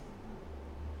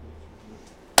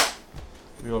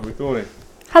We are recording.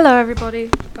 Hello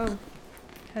everybody. Oh,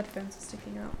 headphones are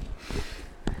sticking out.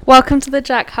 Welcome to the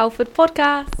Jack Halford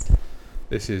podcast.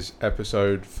 This is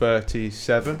episode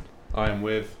 37. I am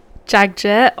with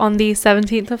Jagjit on the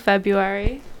 17th of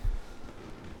February.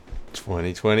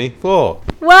 2024.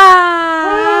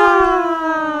 Wow!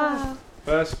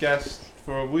 First guest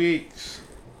for weeks.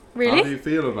 Really? How do you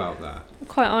feel about that? I'm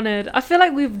quite honoured. I feel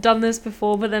like we've done this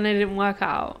before, but then it didn't work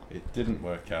out. It didn't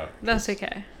work out. That's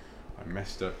okay. I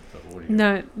messed up the audio.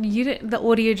 No, you didn't. The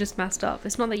audio just messed up.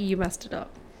 It's not that you messed it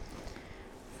up.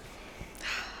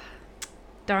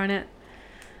 Darn it.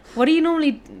 What do you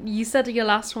normally... You said your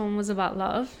last one was about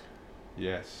love?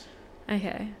 Yes.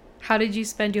 Okay. How did you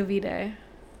spend your V-Day?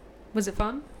 Was it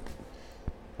fun?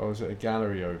 I was at a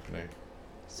gallery opening.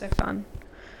 So fun.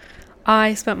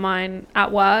 I spent mine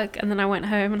at work and then I went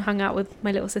home and hung out with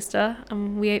my little sister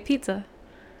and we ate pizza.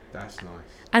 That's nice.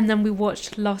 And then we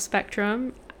watched Lost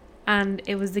Spectrum and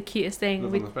it was the cutest thing.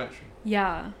 Live on the Spectrum?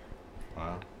 Yeah.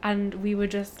 Wow. And we were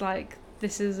just like,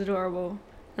 this is adorable.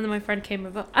 And then my friend came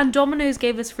over. And Domino's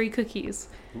gave us free cookies.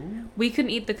 Ooh. We couldn't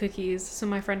eat the cookies, so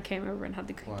my friend came over and had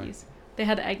the cookies. Why? They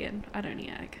had egg in. I don't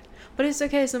eat egg. But it's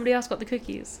okay, somebody else got the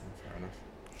cookies. Fair enough.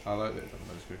 I like those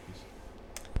cookies.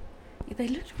 They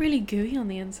looked really gooey on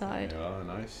the inside. They are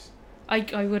nice.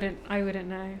 I wouldn't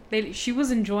know. She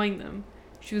was enjoying them.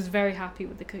 She was very happy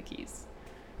with the cookies.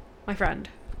 My friend.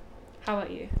 How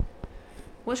about you?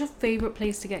 What's your favourite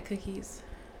place to get cookies?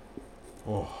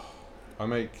 Oh, I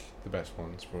make the best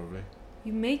ones probably.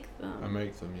 You make them? I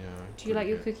make them, yeah. Do you like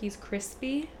your cookies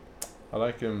crispy? I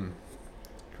like them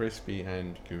crispy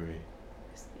and gooey.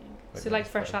 Crispy. So like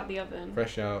fresh out the oven?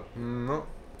 Fresh out, not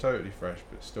totally fresh,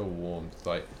 but still warm.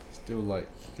 Like still like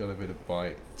got a bit of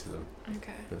bite to them.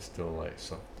 Okay. But still like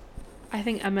soft. I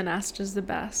think M&S does the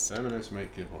best. M&S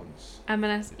make good ones.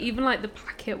 M&S, yeah. Even like the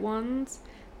packet ones,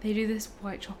 they do this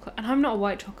white chocolate, and I'm not a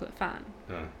white chocolate fan.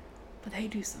 No. But they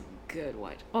do some good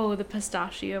white. Oh, the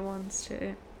pistachio ones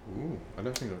too. Ooh, I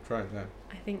don't think I've tried that.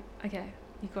 I think okay,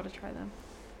 you got to try them.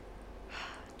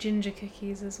 Ginger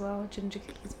cookies as well. Ginger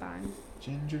cookies bang.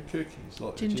 Ginger cookies,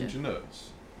 like Ginger. ginger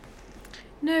nuts.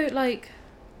 No, like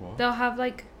What? they'll have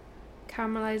like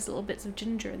caramelized little bits of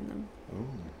ginger in them. Ooh.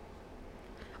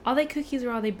 Are they cookies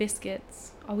or are they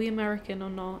biscuits? Are we American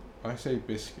or not? I say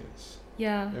biscuits.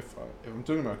 Yeah. If I'm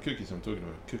talking about cookies, I'm talking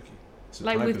about a cookie. It's a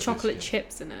Like type with of chocolate biscuit.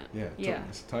 chips in it. Yeah. Yeah.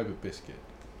 It's a type of biscuit.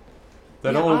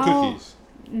 They're Yeah, not all cookies.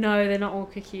 No, they're not all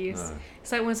cookies. No.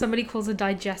 It's like when somebody calls a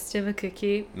digestive a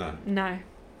cookie. No. No.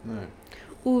 No.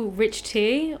 Ooh, rich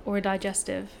tea or a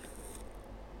digestive?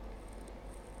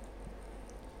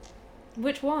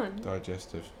 Which one?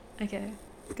 Digestive. Okay,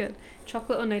 good.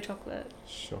 Chocolate or no chocolate?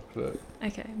 Chocolate.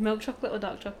 Okay. Milk chocolate or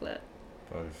dark chocolate?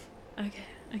 Both. Okay.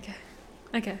 Okay.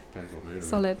 Depends what mood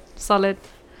I'm in. Solid.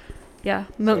 Yeah,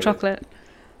 milk Solid. chocolate.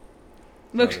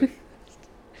 Milk. Solid.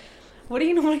 What do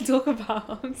you normally talk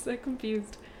about? I'm so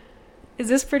confused. Is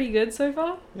this pretty good so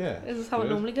far? Yeah. Is this how it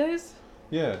good. normally goes?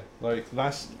 Yeah, like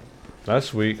last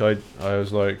week I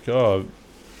was like, oh,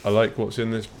 I like what's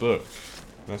in this book.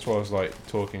 That's why I was like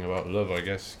talking about love, I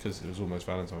guess, because it was almost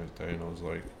Valentine's Day, and I was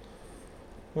like,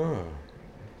 oh, I'm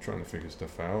trying to figure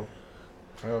stuff out.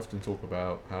 I often talk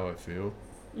about how I feel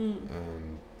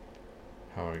and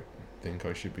how I think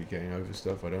I should be getting over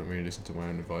stuff. I don't really listen to my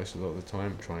own advice a lot of the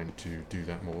time. I'm trying to do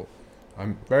that more.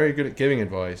 I'm very good at giving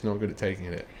advice, not good at taking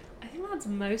it. I think that's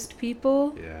most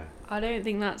people. Yeah. I don't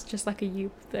think that's just like a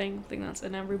you thing. I think that's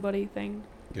an everybody thing.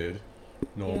 Good.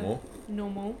 Normal. Yeah.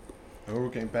 Normal. And we're all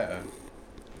getting better.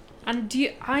 And do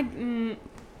you... I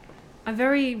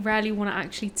very rarely want to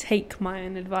actually take my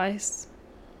own advice.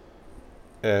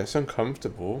 Yeah, it's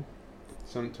uncomfortable.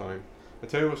 Sometimes. I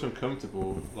tell you what's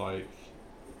uncomfortable, like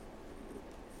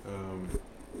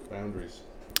boundaries.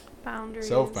 Boundaries.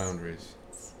 Self-boundaries.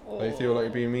 Oh. Like you feel like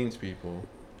you're being mean to people,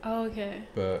 Oh, okay.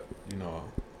 but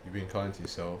you're being kind to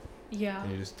yourself, Yeah.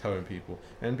 and you're just telling people.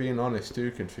 And being honest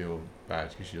too can feel bad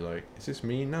because you're like, is this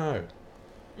me? No.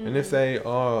 And if they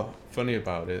are funny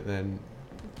about it, then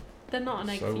They're not an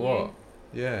egg so for what?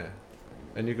 Yeah.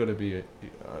 And you've got to be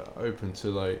open to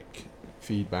like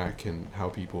feedback and how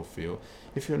people feel.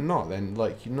 If you're not, then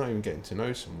like you're not even getting to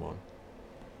know someone.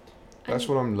 That's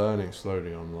what I'm learning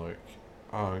slowly. I'm like,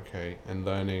 oh, okay, and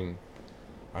learning.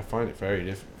 I find it very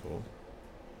difficult.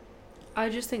 I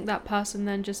just think that person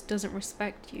then just doesn't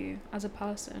respect you as a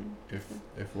person.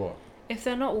 If what? If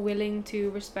they're not willing to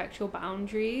respect your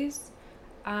boundaries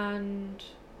and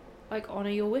like honor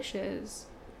your wishes,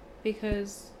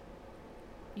 because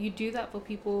you do that for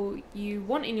people you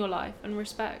want in your life and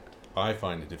respect. I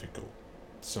find it difficult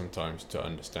sometimes to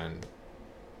understand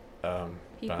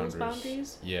people's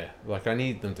boundaries. Yeah, like I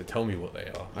need them to tell me what they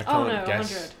are. I Oh, can't no,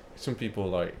 guess. 100. Some people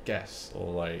like guess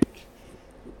or like,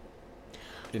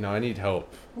 I need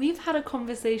help. We've had a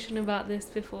conversation about this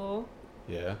before.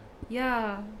 Yeah.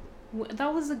 Yeah,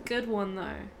 that was a good one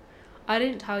though. I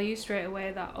didn't tell you straight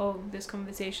away that, oh, this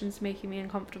conversation's making me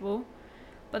uncomfortable.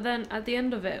 But then at the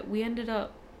end of it, we ended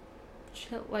up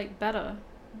better.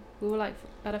 We were like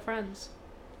better friends.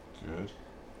 Good.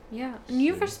 Yeah, and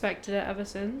you've See. respected it ever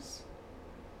since.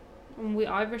 And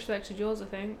I've respected yours, I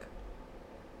think.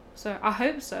 So I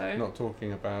hope so. Not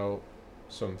talking about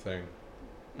something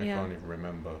I Yeah. can't even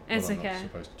remember It's what I'm okay. not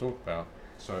supposed to talk about.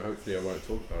 So hopefully I won't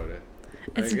talk about it.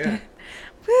 It's Yeah.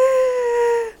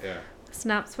 okay. Yeah.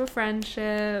 Snaps for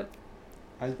friendship.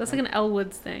 That's like an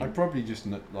Elwoods thing. I probably just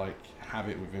like have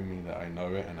it within me that I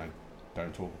know it and I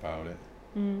don't talk about it.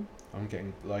 Mm. I'm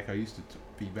getting like I used to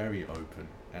be very open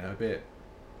and a bit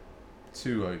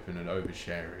too open and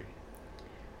oversharing,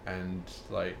 and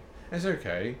like it's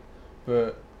okay,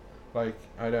 but like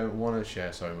I don't want to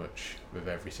share so much with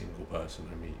every single person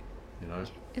I meet. You know.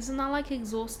 Isn't that like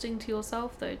exhausting to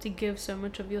yourself though, to give so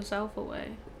much of yourself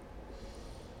away?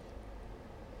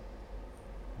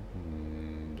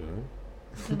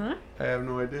 Dunno. I have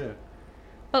no idea.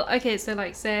 Well, okay, so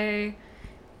like say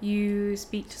you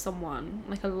speak to someone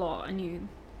like a lot and you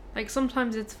like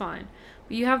sometimes it's fine.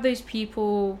 But you have those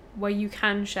people where you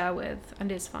can share with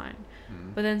and it's fine.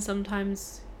 But then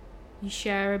sometimes you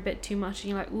share a bit too much and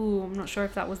you're like, ooh, I'm not sure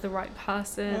if that was the right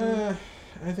person.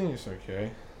 I think it's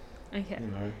okay. Okay. You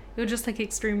know, You're just like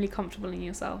extremely comfortable in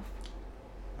yourself.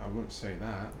 I wouldn't say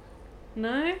that.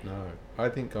 No? No, I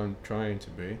think I'm trying to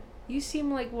be. You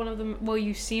seem like one of them. Well,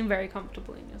 you seem very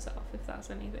comfortable in yourself, if that's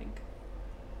anything.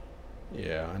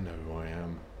 Yeah, I know who I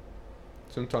am.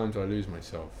 Sometimes I lose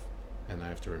myself and I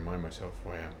have to remind myself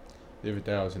who I am. The other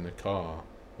day I was in the car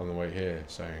on the way here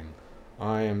saying,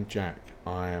 I am Jack,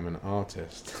 I am an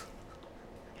artist.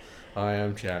 I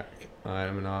am Jack, I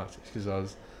am an artist. Because I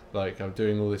was like, I'm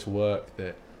doing all this work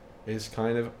that is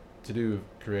kind of to do with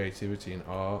creativity and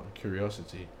art and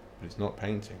curiosity, but it's not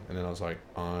painting. And then I was like,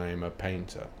 I'm a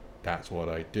painter. That's what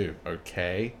I do,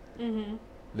 okay? Mm-hmm.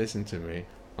 Listen to me.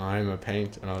 I'm a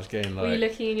painter. And I was getting like... Were you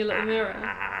looking in your little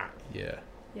mirror? Yeah.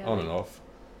 Yeah. On and off.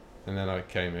 And then I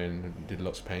came in and did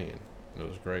lots of painting. And it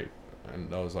was great.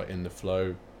 And I was like in the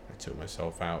flow. I took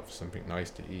myself out for something nice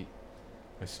to eat.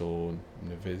 I saw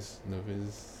Navista.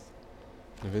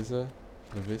 I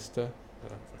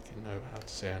don't fucking know how to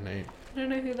say her name. I don't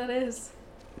know who that is.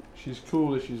 She's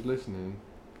cool if she's listening.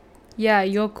 Yeah,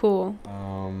 you're cool.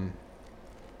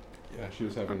 Yeah, she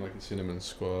was having like a cinnamon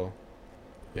squirrel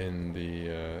in the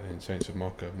in Saints of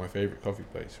Mocha, my favourite coffee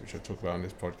place, which I talk about on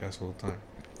this podcast all the time.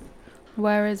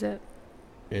 Where is it?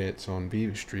 It's on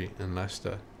Beaver Street in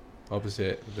Leicester,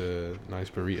 opposite the nice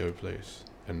burrito place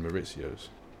and Maurizio's.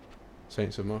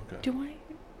 Saints of Mocha. Do I?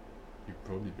 You've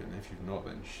probably been. If you've not,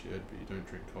 then you should. But you don't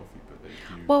drink coffee, but they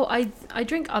do. Well, I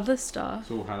drink other stuff.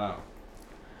 It's all halal.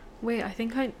 Wait, I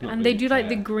think I... Not and they really do like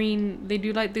the fair. green... They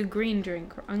do like the green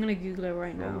drink. I'm going to Google it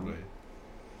right Probably. now.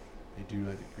 They do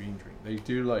like the green drink. They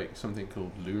do like something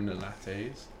called Lunar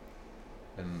Lattes,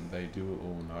 and they do it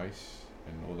all nice,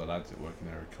 and all the lads that work in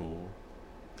there are cool.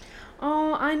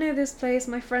 Oh, I know this place.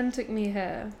 My friend took me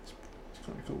here. It's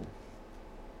kind of cool.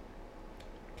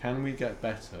 Can we get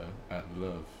better at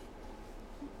love?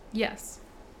 Yes.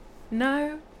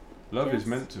 No? Love Yes. is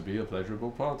meant to be a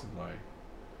pleasurable part of life.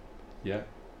 Yet,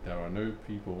 there are no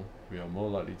people we are more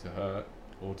likely to hurt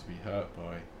or to be hurt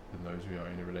by than those we are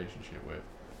in a relationship with.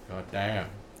 God damn.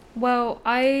 Well, So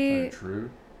I true.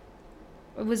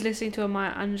 was listening to a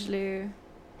Maya Angelou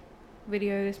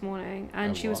video this morning,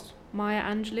 and she was... Maya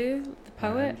Angelou, the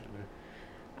poet,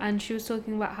 and she was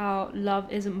talking about how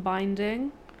love isn't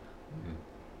binding,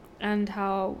 and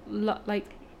how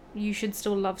you should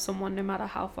still love someone no matter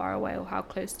how far away or how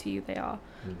close to you they are.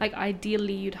 Like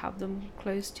ideally you'd have them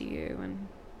close to you and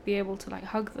be able to like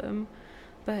hug them,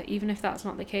 but even if that's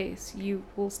not the case, you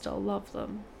will still love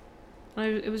them.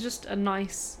 And it was just a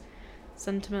nice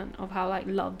sentiment of how like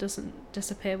love doesn't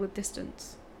disappear with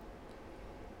distance.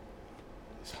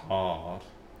 It's hard.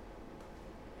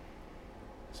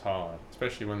 It's hard,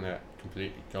 especially when they're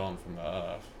completely gone from the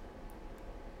earth.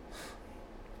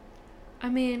 I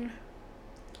mean,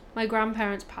 my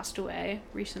grandparents passed away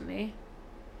recently,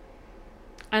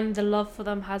 and the love for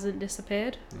them hasn't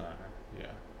disappeared. No, yeah.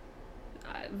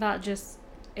 That just,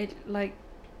 it like,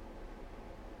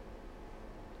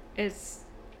 it's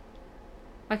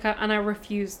like, and I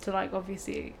refuse to like,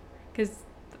 obviously, because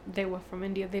they were from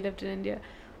India, they lived in India.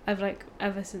 I've like,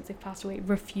 ever since they passed away,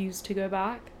 refused to go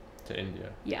back. To India.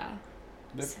 Yeah.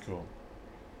 Difficult.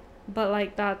 But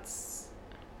like, that's,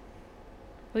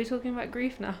 Are we talking about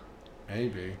grief now?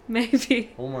 Maybe.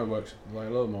 Maybe. All my works, like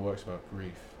a lot of my works about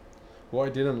grief. What I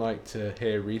didn't like to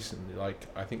hear recently, like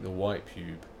I think the White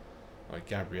Pube, like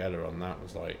Gabriella on that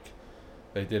was like,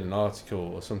 they did an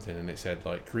article or something and it said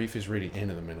like grief is really in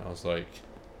at the minute. I was like,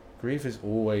 grief is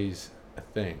always a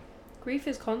thing. Grief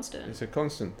is constant. It's a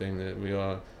constant thing that we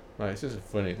are, like it's just a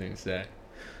funny thing to say.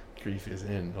 Grief is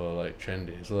in or like trendy.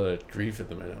 It's a lot of grief at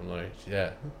the minute. I'm like,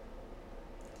 yeah.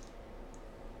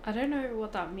 I don't know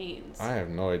what that means. I have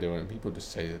no idea when people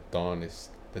just say the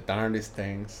darndest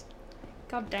things.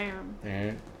 God damn.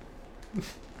 Yeah.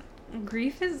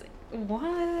 Grief is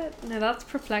what? No, that's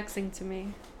perplexing to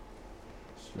me.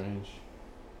 Strange.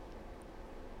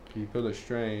 People are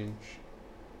strange.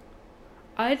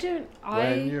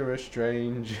 When you're a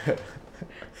stranger.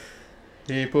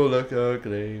 People look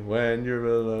ugly when you're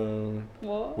alone.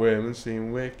 What? Women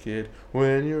seem wicked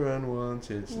when you're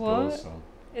unwanted. It's a Doors song.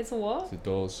 It's a what? It's a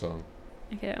Doors song.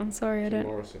 Okay, I'm sorry, Jim I don't.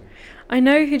 Morrison. I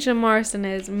know who Jim Morrison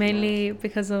is mainly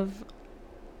because of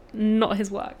not his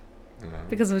work, No.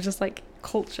 because of just like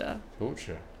culture.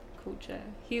 Culture.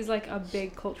 He's like a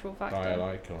big cultural factor. Style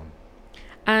icon.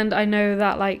 And I know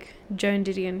that like Joan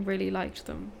Didion really liked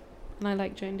them, and I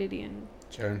like Joan Didion.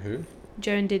 Joan who?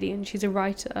 Joan Didion. She's a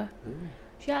writer. Ooh.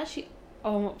 She actually.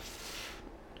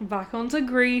 Back onto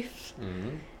grief.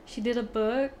 Mm-hmm. She did a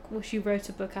book. Well, she wrote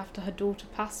a book after her daughter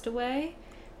passed away,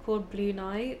 called Blue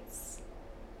Nights.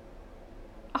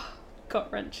 Oh,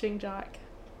 gut-wrenching, Jack.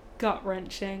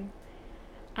 Gut-wrenching.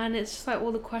 And it's just like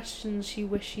all the questions she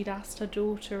wished she'd asked her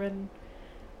daughter and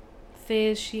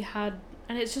fears she had.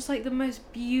 And it's just like the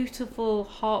most beautiful,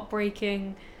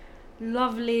 heartbreaking,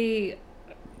 lovely,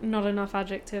 not enough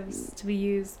adjectives to be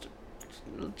used.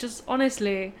 Just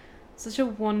honestly, such a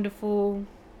wonderful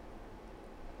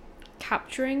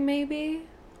capturing maybe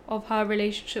of her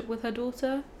relationship with her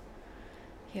daughter.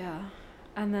 Yeah.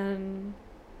 And then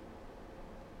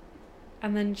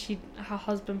her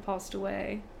husband passed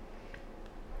away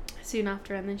soon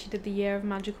after, and then she did The Year of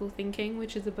Magical Thinking,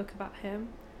 which is a book about him.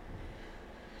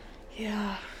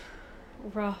 Yeah.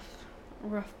 Rough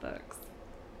books.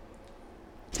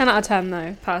 10 out of 10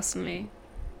 though, personally.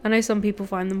 I know some people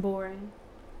find them boring.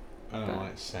 I don't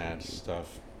like sad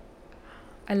stuff.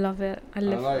 I love it. I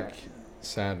live like for it.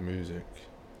 sad music.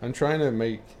 I'm trying to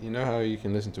make, you know how you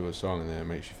can listen to a song and then it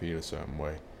makes you feel a certain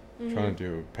way. Mm-hmm. Trying to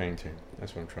do with painting.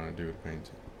 That's what I'm trying to do with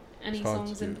painting. Any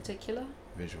songs in particular?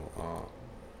 Visual art.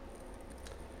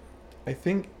 I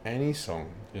think any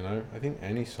song, I think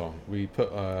any song, we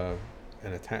put an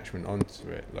attachment onto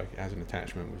it, like it has an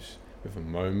attachment with a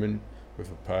moment, with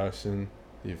a person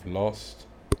that you've lost,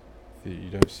 that you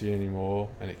don't see anymore,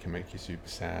 and it can make you super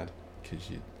sad because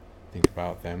you think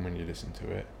about them when you listen to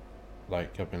it.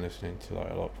 Like I've been listening to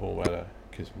like a lot of Paul Weller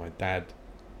because my dad,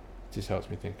 just helps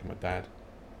me think of my dad,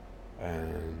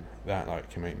 and that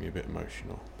like can make me a bit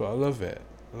emotional. But I love it.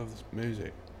 I love this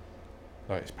music.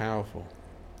 Like it's powerful.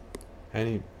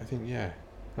 I think yeah.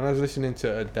 And I was listening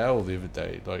to Adele the other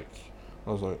day. Like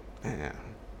I was like, damn,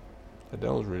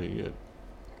 Adele's really good.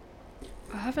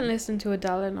 I haven't listened to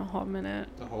Adele in a hot minute.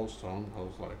 The whole song, I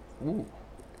was like, ooh,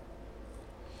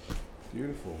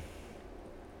 beautiful,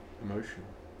 emotional.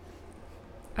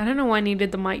 I don't know why I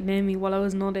needed the mic near me while I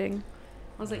was nodding.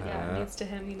 I was like, yeah, it needs to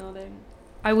hear me nodding.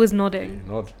 I was nodding.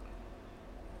 Yeah, nod.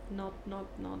 Nod.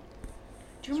 Do you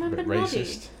It's remember a bit nodding?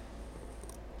 racist.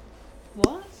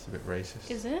 What? It's a bit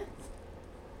racist. Is it?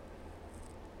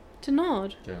 To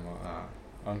nod? Going like that.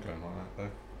 I'm going like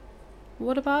that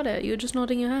What about it? You're just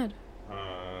nodding your head.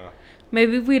 though.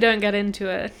 Maybe we don't get into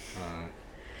it.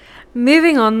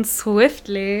 Moving on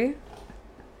swiftly.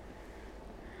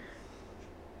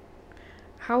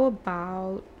 How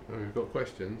about... Oh, we've got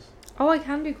questions. Oh, I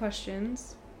can do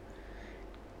questions.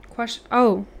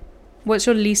 Oh, what's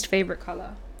your least favourite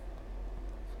colour?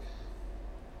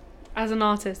 As an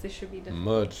artist, this should be different.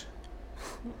 Mud.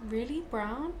 Really?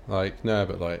 Brown? Like, no,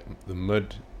 but like the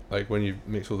mud, like when you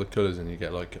mix all the colours and you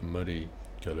get like a muddy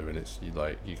colour and it's, you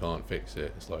can't fix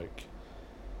it. It's like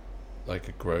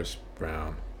a gross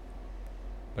brown.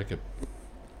 Like a,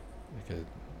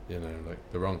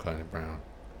 like the wrong kind of brown.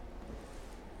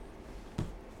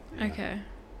 Yeah. Okay.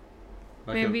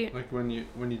 Like Maybe- like when you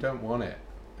don't want it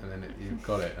and then you've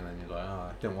got it and then you're like,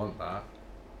 I don't want that.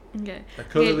 Okay. The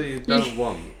colour Okay. that you don't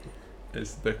want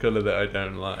is the colour that I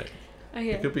don't like.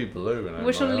 Okay. It could be blue and I'm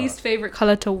What's your like, least favourite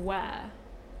colour to wear?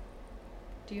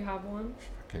 Do you have one?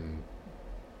 fucking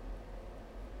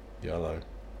yellow.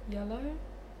 Yellow?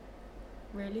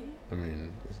 Really? I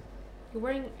mean, You're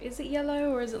wearing... Is it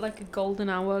yellow or is it like a golden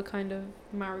hour kind of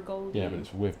marigold? yeah, but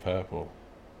it's with purple.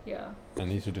 Yeah. And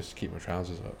these will just keep my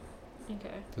trousers up.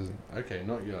 Okay. Doesn't. Okay,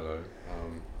 not yellow.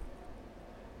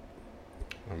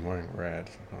 I'm wearing red.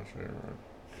 I can't show you red.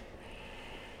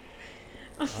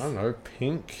 I don't know.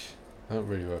 Pink. I don't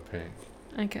really wear pink.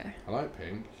 Okay. I like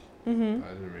pink. Mhm. But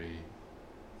I don't really.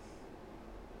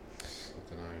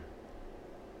 I don't know.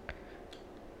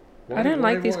 I don't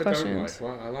like these questions.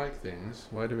 Well, I like things.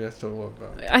 Why do we have to talk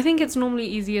about? I think it's normally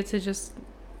easier to just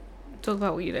talk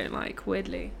about what you don't like.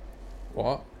 Weirdly,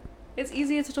 What? it's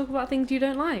easier to talk about things you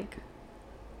don't like.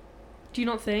 Do you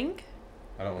not think?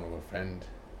 I don't want to offend.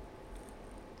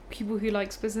 People who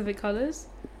like specific colours?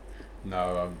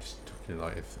 No, I'm just talking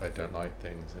like if I don't like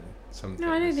things and some.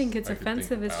 No, I don't things think it's I could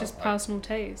offensive. think It's just about, personal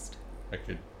taste. I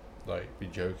could like be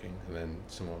joking and then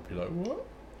someone would be like, "What?"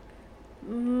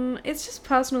 It's just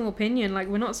personal opinion. Like,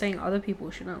 we're not saying other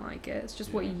people shouldn't like it. It's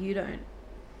just what Yeah. you don't.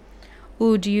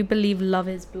 Oh, do you believe love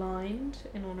is blind?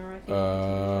 In honor, I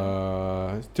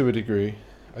think. To a degree,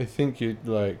 I think you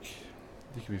can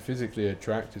be physically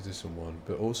attracted to someone,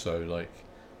 but also like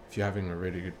if you're having a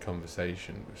really good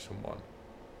conversation with someone,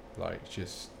 like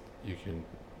just you can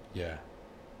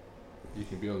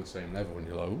be on the same level and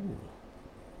you're like, ooh,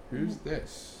 who's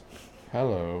this?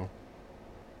 Hello.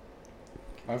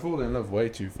 I fall in love way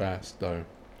too fast though.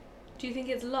 Do you think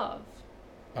it's love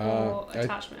or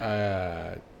attachment?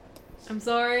 I'm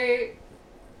sorry.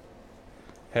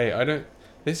 Hey, I don't.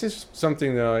 This is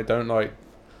something that I don't like.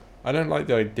 I don't like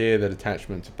the idea that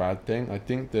attachment's a bad thing. I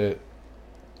think that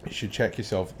you should check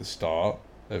yourself at the start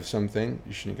of something.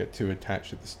 You shouldn't get too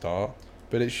attached at the start,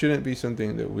 but it shouldn't be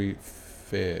something that we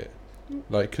fear,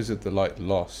 like because of the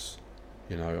loss.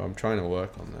 You know, I'm trying to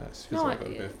work on this because I've got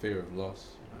a bit of fear of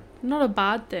loss. Not a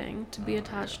bad thing to be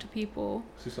attached to people.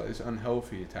 It's just like this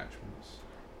unhealthy attachments.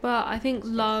 But I think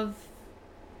love.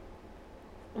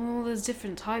 Well, there's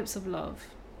different types of love.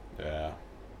 Yeah.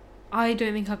 I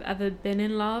don't think I've ever been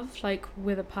in love, like,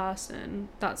 with a person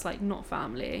that's, like, not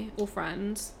family or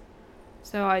friends.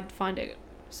 So I'd find it...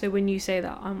 So when you say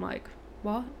that, I'm like,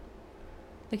 what?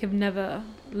 Like, I've never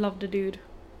loved a dude.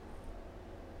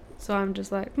 So I'm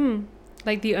just like,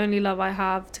 Like, the only love I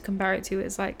have to compare it to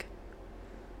is, like,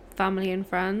 family and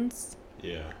friends.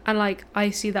 Yeah. And, like, I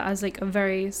see that as, like, a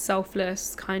very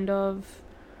selfless kind of...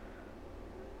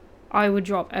 I would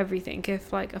drop everything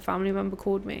if, like, a family member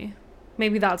called me.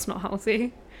 Maybe that's not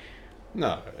healthy.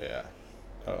 No, yeah.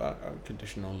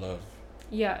 Unconditional love.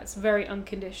 Yeah, it's very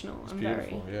unconditional. It's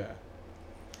beautiful, yeah.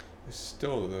 It's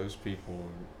still those people...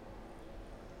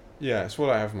 Yeah, it's what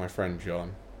I have with my friend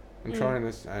John. I'm trying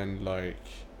this and, like...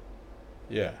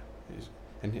 Yeah.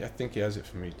 I think he has it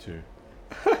for me too.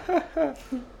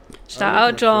 Shout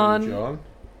out, John.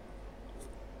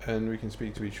 And we can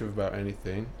speak to each other about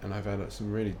anything. And I've had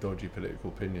some really dodgy political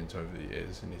opinions over the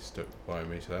years, and he's stuck by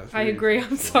me. So that's. Really I agree.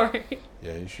 I'm sorry.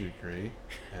 Yeah, you should agree.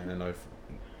 And then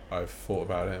I've thought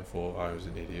about it and thought I was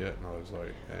an idiot, and I was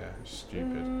like, yeah, it's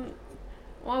stupid.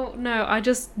 Well, no, I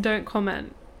just don't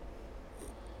comment.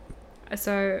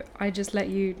 So I just let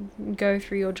you go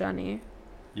through your journey.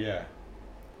 Yeah.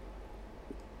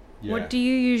 What do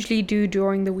you usually do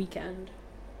during the weekend?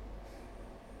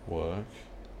 Work.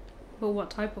 Well,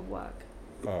 what type of work?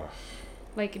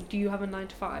 Like, do you have a 9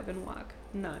 to 5 and work?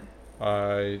 No.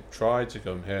 I tried to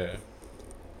come here.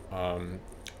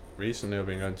 Recently I've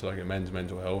been going to like a men's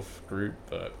mental health group,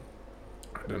 but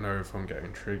I don't know if I'm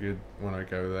getting triggered when I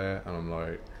go there, and I'm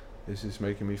like, is this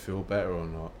making me feel better or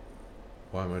not?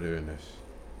 Why am I doing this?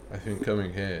 I think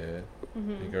coming here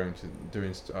and going to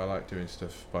doing I like doing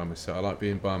stuff by myself. I like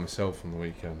being by myself on the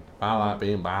weekend. I like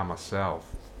being by myself.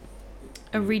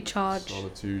 A recharge.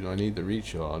 Solitude. I need the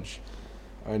recharge.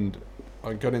 And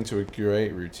I got into a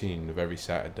great routine of every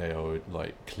Saturday I would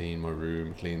like clean my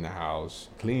room, clean the house,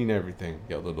 clean everything,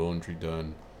 get the laundry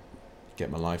done, get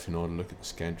my life in order, look at the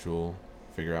schedule,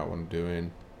 figure out what I'm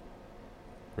doing,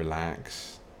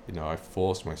 relax. You know, I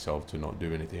forced myself to not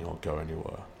do anything or go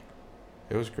anywhere.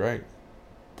 It was great.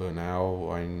 But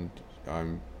now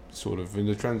I'm sort of in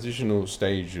the transitional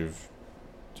stage of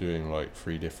doing like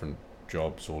 3 different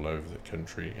jobs all over the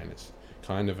country, and it's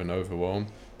kind of an overwhelm,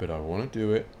 but I want to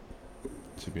do it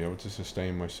to be able to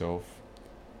sustain myself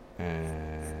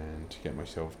and to get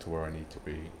myself to where I need to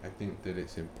be. I think that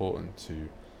it's important to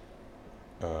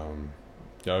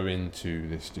go into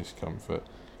this discomfort,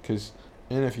 because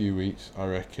in a few weeks I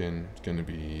reckon it's going to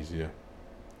be easier.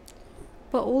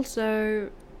 But also,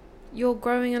 you're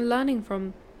growing and learning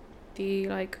from the,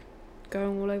 like,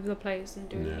 going all over the place and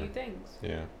doing new things.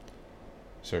 Yeah.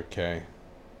 It's okay.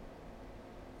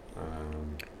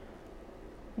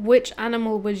 Which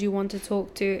animal would you want to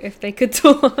talk to if they could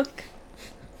talk?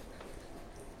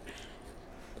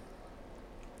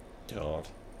 God.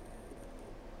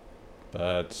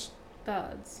 Birds.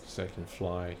 Birds. because they can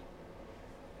fly.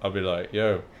 I'll be like,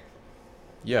 yo.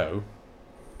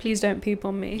 Please don't poop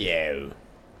on me. Yo.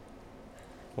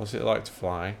 What's it like to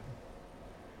fly?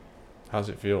 How's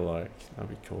it feel like? That'd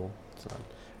be cool. So,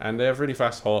 and they have really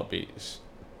fast heartbeats.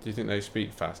 Do you think they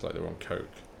speak fast like they're on coke?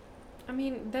 I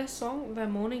mean, their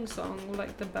morning song,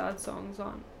 like the bird songs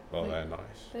aren't. Well, like, they're nice.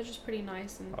 They're just pretty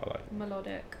nice and I like them.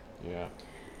 melodic. Yeah.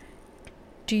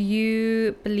 Do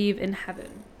you believe in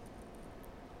heaven?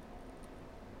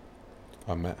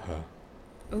 I met her.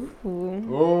 Ooh.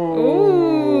 Oh.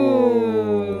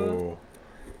 Ooh.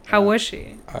 How was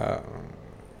she?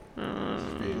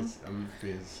 I'm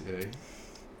being silly.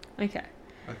 Okay.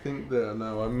 I think that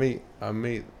I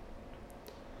meet.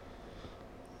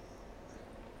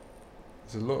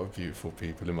 There's a lot of beautiful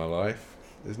people in my life.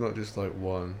 There's not just like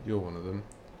one. You're one of them.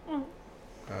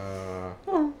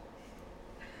 Oh.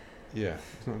 Yeah,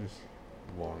 it's not just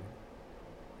one.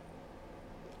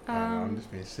 I know, I'm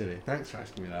just being silly. Thanks for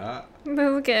asking me that. That's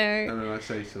okay. And then I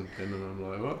say something and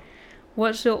I'm like, what?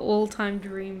 What's your all-time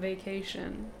dream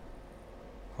vacation?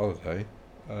 Holiday.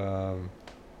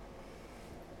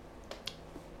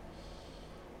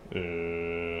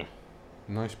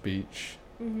 Nice beach.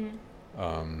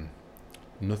 Mm-hmm.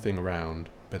 Nothing around,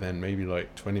 but then maybe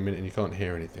like 20 minutes, and you can't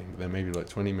hear anything, but then maybe like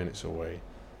 20 minutes away,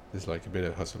 there's like a bit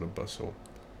of hustle and bustle,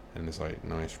 and there's like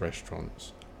nice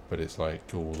restaurants, but it's like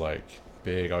all like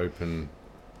big open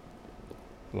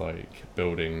like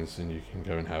buildings, and you can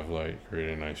go and have like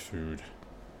really nice food,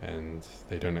 and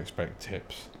they don't expect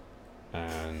tips,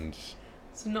 and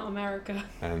So not America.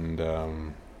 and I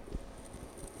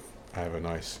have a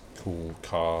nice cool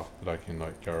car that I can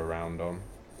like go around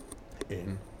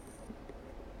in,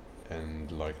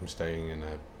 and like I'm staying in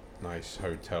a nice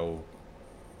hotel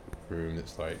room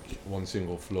that's like one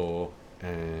single floor,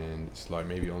 and it's like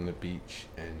maybe on the beach,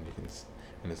 and you can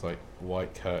and it's like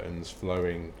white curtains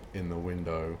flowing in the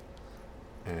window,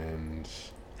 and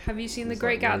Have you seen the there's,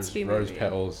 Great like, Gatsby rose movie?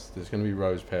 petals. There's gonna be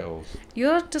rose petals.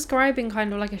 You're describing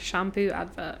kind of like a shampoo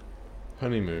advert.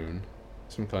 Honeymoon,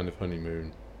 some kind of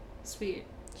honeymoon. Sweet.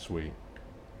 Sweet.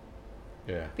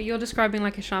 Yeah. But you're describing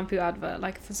like a shampoo advert,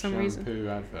 like for some reason. Shampoo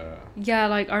advert. Yeah,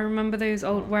 like I remember those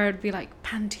old Oh. where it'd be like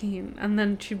Pantene, and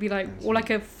then she'd be like, or like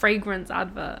a fragrance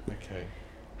advert. Okay.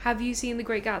 Have you seen The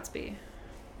Great Gatsby?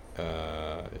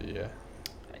 Yeah.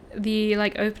 The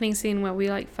like opening scene where we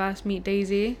like first meet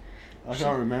Daisy. I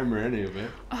can't remember any of it.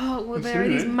 Oh, well, I've there are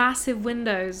seen these it. massive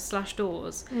windows /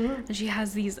 doors, and she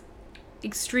has these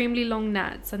extremely long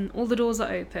nets, and all the doors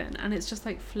are open, and it's just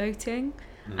like floating,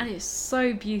 and it's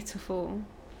so beautiful.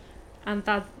 And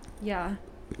that, yeah,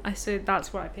 so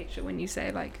that's what I picture when you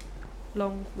say like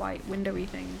long white windowy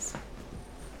things.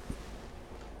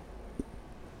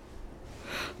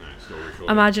 No, it's not recording.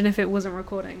 Imagine if it wasn't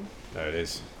recording. There it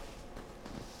is.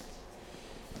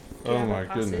 Do you Oh have a my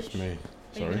goodness passage? me.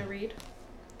 Are you Sorry. gonna read?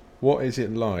 What is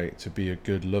it like to be a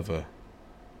good lover?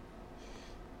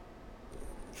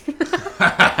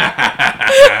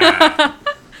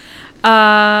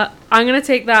 I'm gonna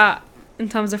take that in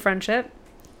terms of friendship.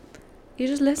 You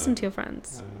just listen to your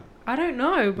friends. I don't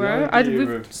know, bro.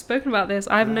 We've spoken about this.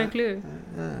 I have no clue.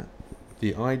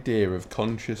 The idea of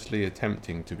consciously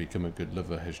attempting to become a good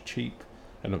lover has cheap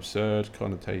and absurd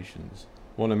connotations.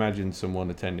 One imagines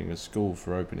someone attending a school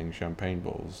for opening champagne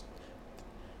bottles,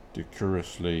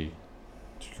 decorously,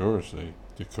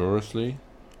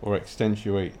 or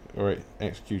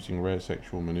executing rare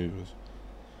sexual maneuvers.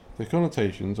 The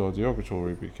connotations are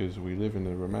derogatory because we live in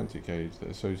a romantic age that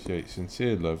associates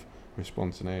sincere love with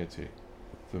spontaneity.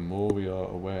 The more we are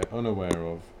unaware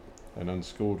of and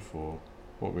unschooled for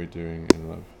what we're doing in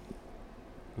love.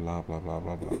 Blah blah blah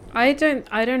blah blah. I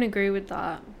don't agree with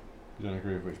that. You don't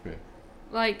agree with which bit?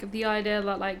 Like the idea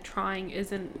that like trying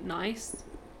isn't nice.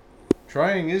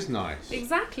 Trying is nice.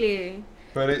 Exactly.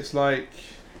 But it's like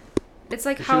It's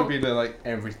like it how shouldn't be like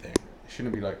everything. It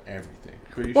shouldn't be like everything.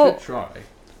 But you Well, should try.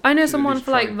 I know should at someone least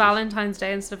for like try to- Valentine's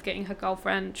Day, instead of getting her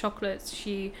girlfriend chocolates,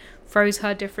 she throws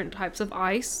her different types of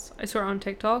ice. I saw it on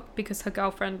TikTok because her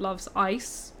girlfriend loves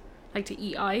ice, like to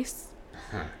eat ice.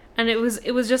 And it was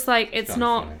just like it's kinda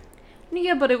not funny.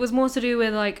 Yeah, but it was more to do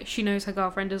with like she knows her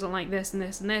girlfriend doesn't like this and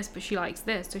this and this, but she likes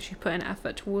this, so she put an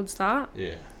effort towards that.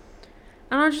 Yeah.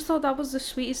 And I just thought that was the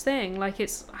sweetest thing. Like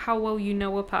it's how well you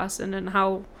know a person and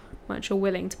how much you're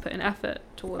willing to put an effort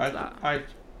towards that. I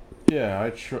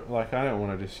don't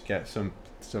want to just get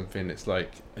something that's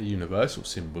like a universal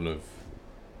symbol of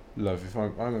love. If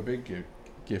I'm a big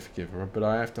gift giver, but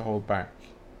I have to hold back,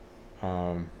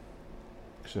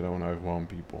 because I don't want to overwhelm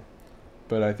people.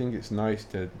 But I think it's nice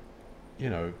to,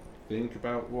 think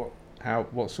about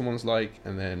what someone's like,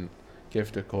 and then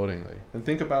gift accordingly. And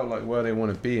think about like where they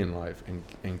want to be in life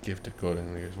and gift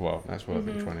accordingly as well. That's what I've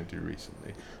been trying to do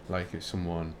recently. Like if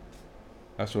someone,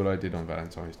 that's what I did on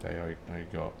Valentine's Day. I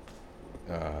got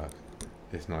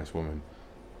this nice woman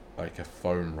like a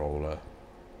foam roller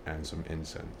and some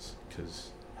incense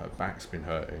because her back's been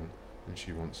hurting and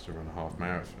she wants to run a half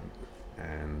marathon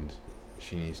and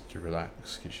she needs to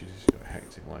relax because she's got a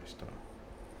hectic lifestyle.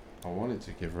 I wanted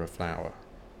to give her a flower,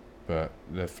 but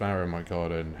the flower in my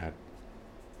garden had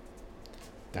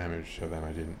damage, so then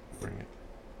I didn't bring it.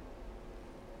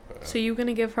 But, So you were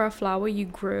gonna give her a flower you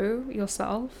grew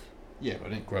yourself? yeah, but I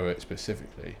didn't grow it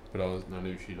specifically, but I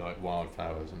knew she liked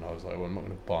wildflowers, and I was like, well, I'm not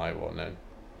going to buy one then,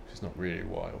 'cause it's not really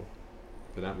wild.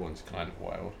 But that one's kind of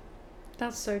wild.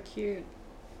 That's so cute.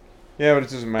 Yeah, but it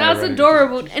doesn't matter. That's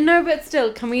adorable. No, but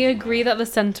still, can we agree that the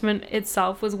sentiment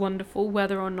itself was wonderful,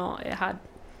 whether or not it had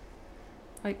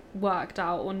like worked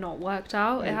out or not worked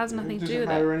out? It has nothing to do with it. It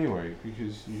doesn't matter anyway,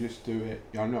 because you just do it.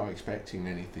 I'm not expecting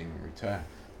anything in return,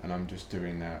 and I'm just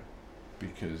doing that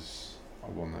because I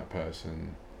want that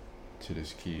person to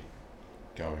just keep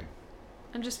going.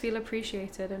 And just feel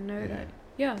appreciated and know Yeah. that,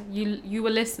 yeah, you were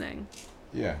listening.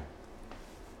 Yeah.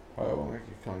 Well, like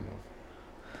you kind of.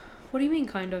 What do you mean,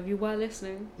 kind of? You were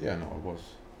listening. Yeah, no, I was.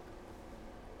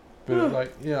 But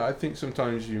like, yeah, I think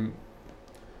sometimes you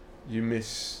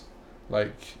miss,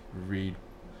 like, read,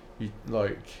 you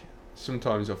like.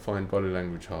 Sometimes I find body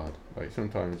language hard. Like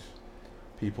sometimes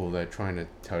people, they're trying to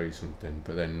tell you something,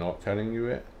 but they're not telling you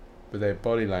it. But their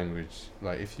body language,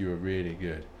 like if you were really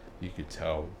good, you could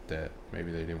tell that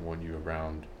maybe they didn't want you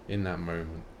around in that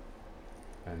moment.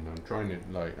 And I'm trying to,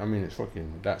 like, I mean, it's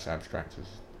fucking, that's abstract as,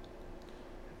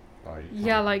 like,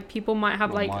 Yeah, like people might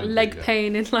have not like minded, leg yeah.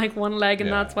 pain in like one leg, and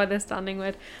Yeah. that's why they're standing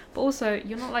weird. But also,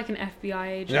 you're not like an FBI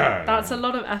agent. No, That's no. a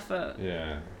lot of effort.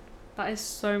 Yeah. That is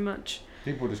so much.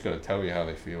 People just got to tell you how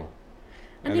they feel.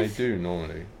 And And they if- do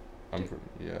normally.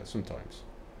 Yeah, sometimes.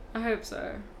 I hope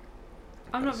so.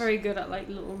 I'm not very good at like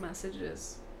little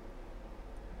messages.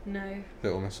 No.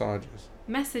 Little massages.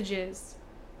 Messages.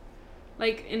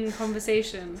 Like in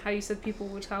conversation, how you said people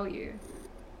will tell you.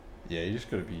 Yeah, you just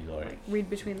got to be Like read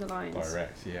between the lines.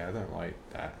 direct. Yeah, I don't like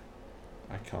that.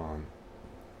 I can't.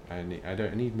 I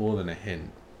don't need more than a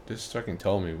hint. Just fucking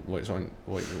tell me what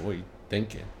you're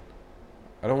thinking.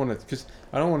 I don't want to, because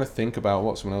I don't want to think about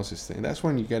what someone else is thinking. That's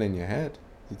when you get in your head.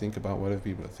 You think about what other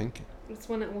people are thinking. It's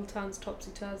when it all turns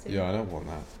topsy-turvy. Yeah, I don't want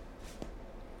that.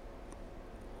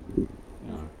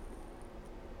 No.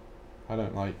 I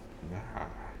don't like. Nah.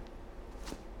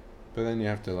 But then you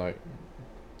have to like.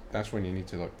 That's when you need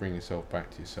to like bring yourself back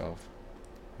to yourself,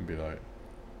 and be like,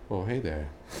 "Oh, hey there,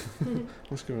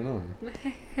 what's going on?"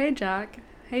 Hey Jack.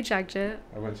 Hey Jagjit.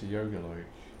 I went to yoga, like,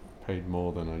 paid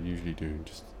more than I usually do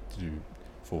just to do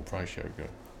full price yoga,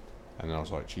 and then I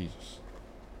was like, Jesus.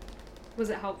 Was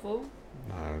it helpful?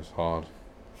 No, it was hard.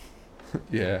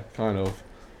 Yeah, kind of.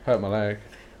 Hurt my leg.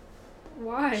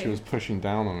 Why? She was pushing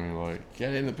down on me, like,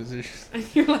 get in the position.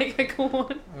 And you're like, I go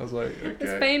on. I was like, okay.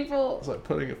 It's I painful. was like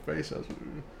putting a face. I was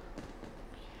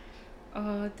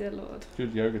Oh dear Lord.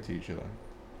 good yoga teacher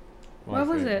though. Where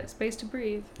was it? Space to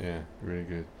Breathe. Yeah, really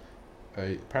good.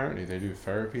 Apparently they do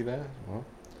therapy there as well.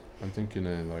 I'm thinking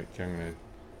I'm gonna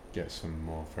get some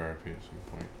more therapy at some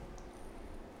point.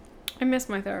 I miss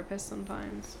my therapist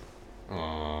sometimes.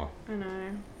 Aww. I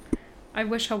know. I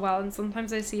wish her well, and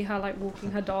sometimes I see her like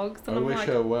walking her dogs, and I I'm wish like,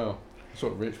 her well. That's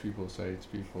what rich people say to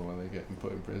people when they get them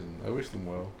put in prison. I wish them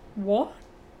well. what?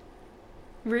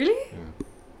 Really?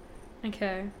 Yeah.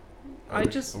 Okay. I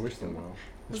wish them well.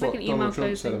 It was That's like what an email Donald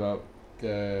Trump said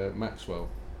closing. about Maxwell.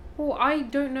 Well, I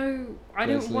don't know. I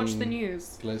don't watch the Ghislaine-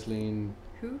 news. Ghislaine,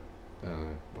 Who? I don't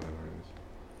know, whatever it is.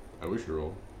 I wish her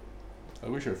all. I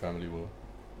wish her family well.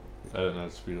 I don't know how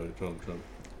to speak like Donald Trump.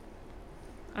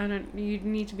 I don't. You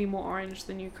need to be more orange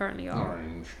than you currently are.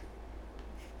 Orange.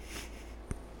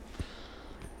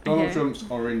 Donald Okay. Trump's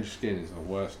orange skin is the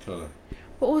worst colour.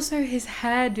 But also his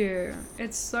hairdo.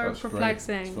 It's so That's great.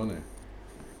 perplexing. It's funny.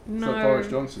 No. It's like Boris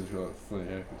Johnson's got a funny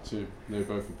haircut too. They're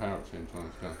both in power at the same time.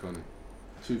 It's kind of funny.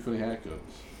 Two funny haircuts.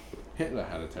 Hitler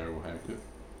had a terrible haircut.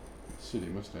 Silly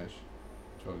moustache.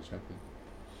 Charlie Chaplin.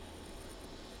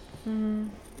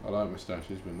 I like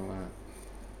moustaches, but not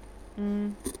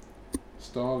that.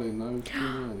 Stalin, those two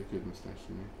had a good moustache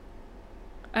to me.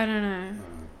 I don't know.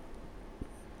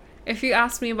 If you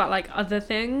asked me about like other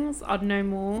things, I'd know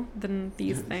more than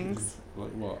these things. Like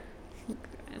what?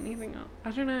 Anything else?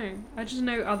 I don't know. I just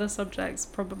know other subjects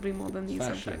probably more than these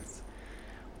Fashion. subjects.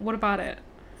 What about it?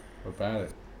 About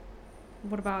it.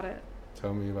 What about it?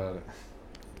 Tell me about it.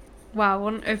 Wow,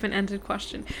 what an open-ended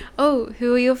question. Oh,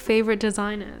 who are your favorite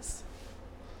designers?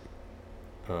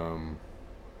 Um,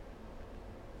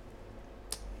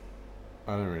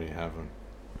 I don't really have them.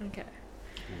 Okay.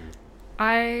 Yeah.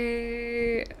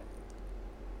 I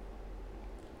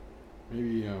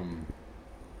Maybe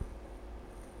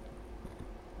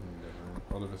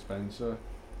Oliver Spencer,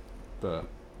 but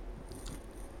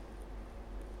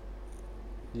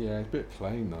yeah, it's a bit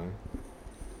plain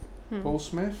though. Paul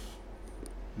Smith,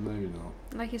 maybe not.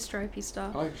 like his stripy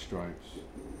stuff. I like stripes.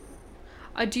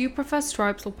 Do you prefer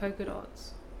stripes or polka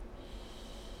dots?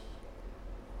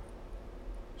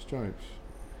 Stripes.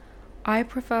 I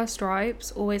prefer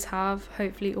stripes. Always have.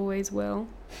 Hopefully, always will.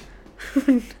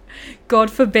 God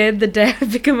forbid the day I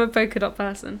become a polka dot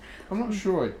person. I'm not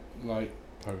sure I like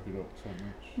polka dots that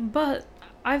much. But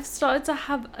I've started to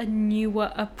have a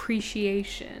newer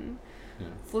appreciation Yeah.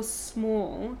 for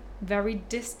small, very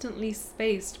distantly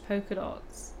spaced polka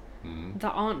dots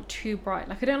that aren't too bright.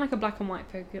 Like, I don't like a black and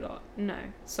white polka dot. No,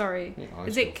 sorry. Yeah,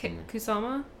 Is it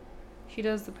Kusama? She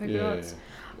does the polka dots.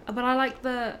 Yeah. But I like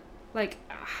the,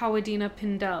 Howardina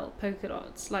Pindell polka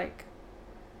dots. Like,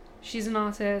 she's an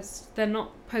artist. They're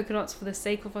not polka dots for the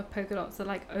sake of polka dots.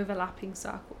 They're, overlapping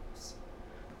circles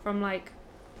from,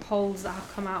 holes that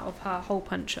have come out of her hole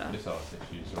puncher. This artist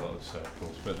uses a lot of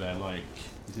circles, but they're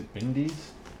is it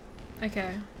bindis?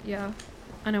 Okay, yeah.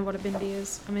 I know what a bindi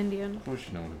is. I'm Indian. Of course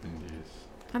you know what a bindi is.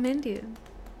 I'm Indian.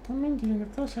 I'm Indian,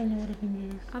 of course I know what a bindi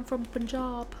is. I'm from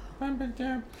Punjab. I'm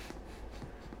Punjab.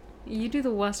 You do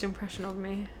the worst impression of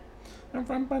me. I'm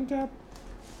from Punjab.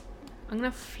 I'm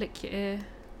gonna flick your ear.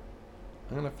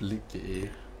 I'm gonna flick your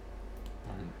ear.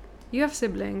 You have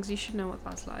siblings. You should know what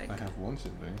that's like. I have one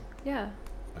sibling, Yeah.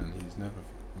 and he's never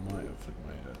might have flicked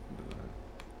my ear.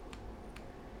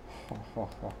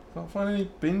 Can't find any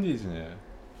bindis in here.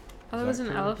 Oh, there was an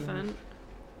elephant.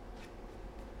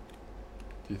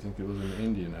 Do you think it was an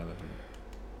Indian elephant?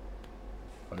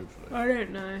 Hopefully. I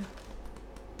don't know.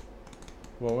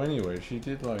 Well, anyway, she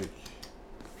did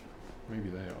maybe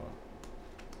they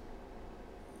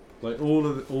are.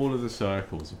 All of the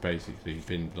circles have basically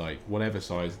been whatever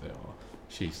size they are.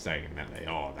 She's saying that they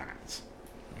are that.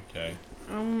 Okay.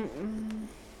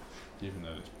 Even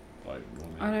though it's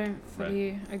I don't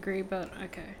fully agree, but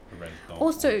okay. Red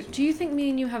Also, do you think me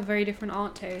and you have very different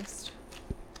art taste?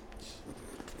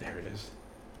 There it is.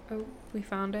 Oh, we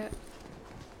found it.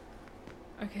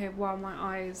 Okay, wow, my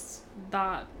eyes,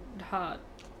 that hurt.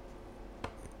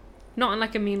 Not in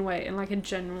a mean way, in a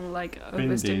general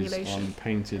overstimulation. Bindis on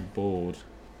painted board.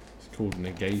 It's called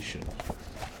negation.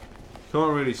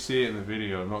 Can't really see it in the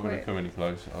video. I'm not going to come any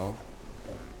closer. Oh,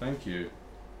 thank you.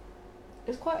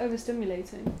 It's quite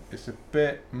overstimulating. It's a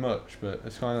bit much, but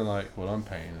it's kind of what I'm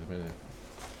painting at the minute.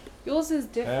 Yours is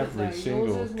different. Every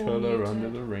single colour under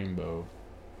the rainbow.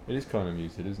 It is kind of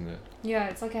muted, isn't it? Yeah,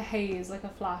 it's like a haze, like a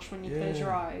flash when you close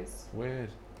your eyes. Weird.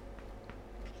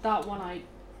 That one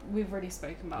we've already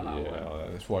spoken about that one. Yeah,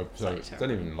 that's why. So I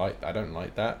don't even like. I don't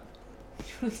like that. You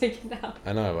want to take it down?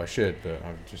 I know I should, but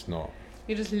I'm just not.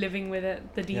 You're just living with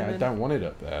it, the demon. Yeah, I don't want it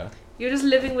up there. You're just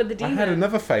living with the demon. I had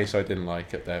another face I didn't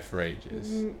like up there for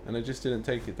ages, and I just didn't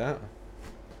take it down.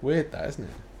 Weird, that isn't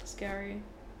it? Scary.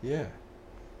 Yeah.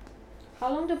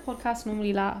 How long do podcasts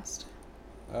normally last?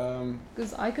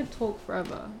 Because I could talk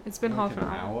forever. It's been half an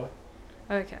hour.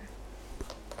 Okay.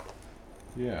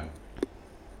 Yeah.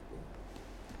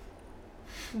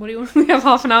 What do you want? We have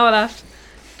half an hour left.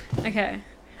 Okay.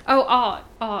 Oh,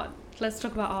 art. Let's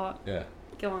talk about art. Yeah.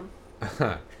 Go on.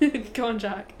 Go on,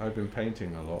 Jack. I've been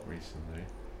painting a lot recently.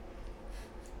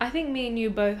 I think me and you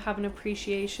both have an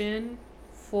appreciation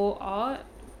for art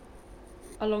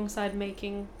alongside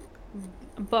making,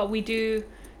 but we do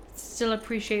still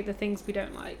appreciate the things we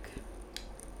don't like.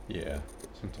 Yeah,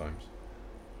 sometimes.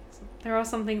 There are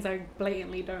some things I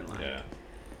blatantly don't like. Yeah.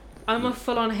 I'm a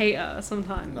full-on hater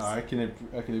sometimes. No, I can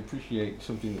appreciate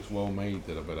something that's well made,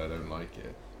 but I don't like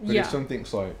it. But yeah. if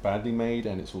something's badly made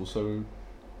and it's also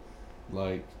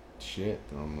shit,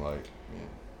 and I'm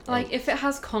yeah. If it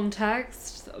has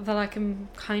context that I can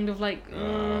kind of I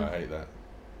hate that.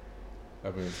 I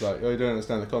mean, it's oh, you don't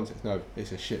understand the context. No,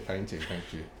 it's a shit painting,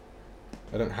 thank you.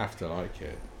 I don't have to like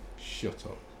it. Shut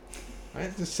up. I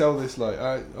had to sell this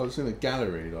I was in a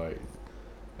gallery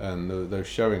and they were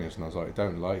showing us, and I was like, I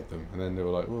don't like them. And then they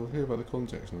were like, well, hear about the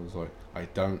context. And I was like, I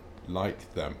don't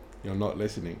like them. You're not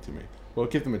listening to me. Well,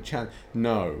 give them a chance.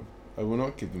 No, I will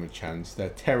not give them a chance. They're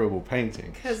terrible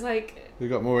paintings. Because they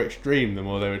got more extreme the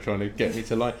more they were trying to get me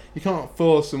to like. You can't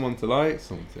force someone to like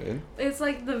something. It's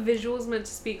the visual's meant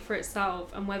to speak for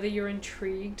itself, and whether you're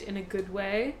intrigued in a good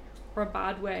way or a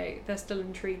bad way, they're still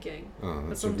intriguing. Oh,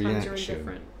 but sometimes you're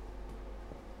indifferent.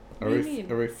 I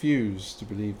refuse to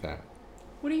believe that.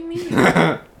 What do you mean?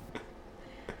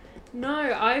 No,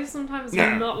 I've sometimes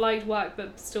not liked work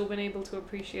but still been able to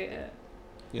appreciate it.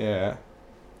 Yeah.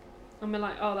 I'm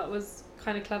like, oh, that was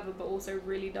kind of clever but also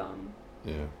really dumb.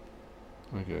 Yeah.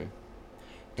 Okay.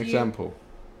 Do Example.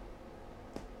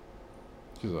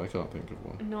 Because I can't think of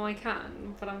one. No, I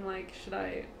can, but I'm like, should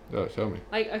I? Oh, tell me.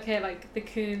 Like, okay, like the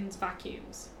Coons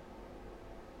vacuums.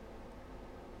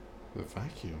 The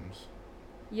vacuums.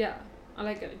 Yeah, I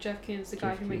like it. Jeff Koons, the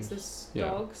guy who makes those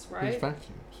dogs, right? His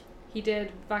vacuums. He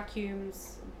did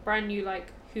vacuums, brand new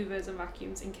like Hoovers and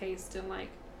vacuums encased in like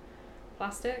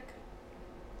plastic,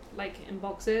 like in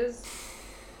boxes.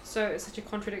 So it's such a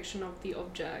contradiction of the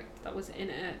object that was in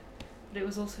it, but it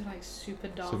was also like super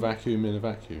dumb. It's a vacuum in a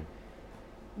vacuum.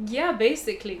 Yeah,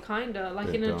 basically, kinda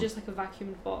like in a dumb. just like a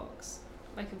vacuumed box,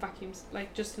 like a vacuums,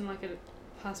 like just in like a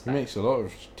perspex. He makes a lot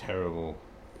of terrible.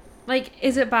 Like,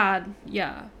 is it bad?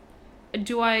 Yeah.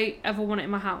 Do I ever want it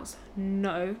in my house?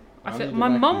 No. I feel my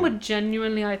mum would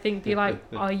genuinely, I think, be like,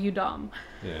 "Are you dumb?"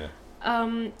 Yeah.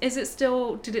 Is it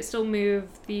still? Did it still move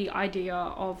the idea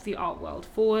of the art world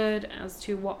forward as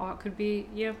to what art could be?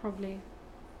 Yeah, probably.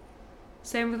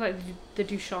 Same with like the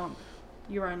Duchamp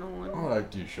urinal one. I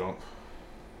like Duchamp.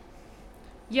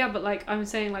 Yeah, but like I'm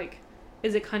saying, like,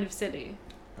 is it kind of silly?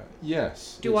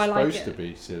 Yes. Do I like it? It's supposed to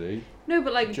be silly. No,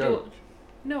 but like, joke.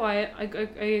 No, I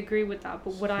agree with that.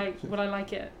 But would I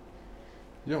like it?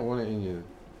 You don't want it in your house.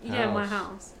 Yeah, in my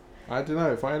house. I don't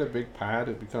know. If I had a big pad,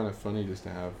 it'd be kind of funny just to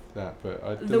have that. But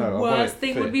I don't the know. The worst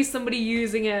thing would be somebody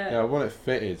using it. Yeah, I want it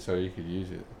fitted so you could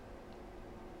use it.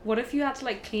 What if you had to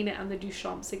like clean it and the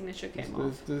Duchamp signature came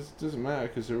off? Doesn't matter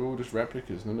because they're all just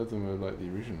replicas. None of them are like the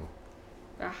original.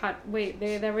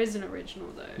 There is an original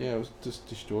though. Yeah, it was just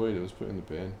destroyed. It was put in the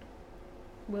bin.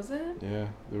 Was it? Yeah,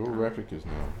 they're all replicas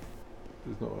now.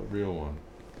 There's not a real one.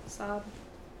 Sad.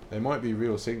 There might be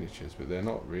real signatures, but they're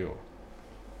not real.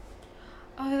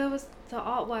 Oh, there was the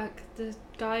artwork. The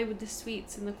guy with the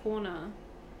sweets in the corner.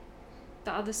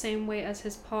 That are the same weight as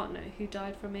his partner who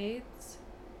died from AIDS.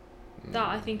 That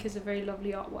I think is a very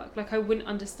lovely artwork. Like I wouldn't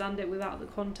understand it without the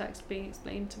context being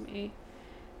explained to me,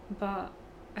 but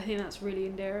I think that's really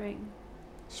endearing.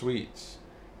 Sweets.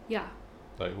 Yeah.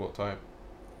 Like what type?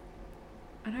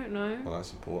 I don't know. Well,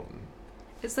 that's important.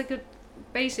 It's like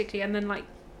basically, and then like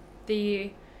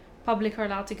the public are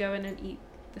allowed to go in and eat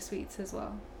the sweets as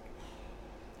well.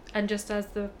 And just as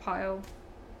the pile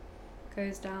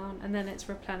goes down, and then it's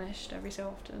replenished every so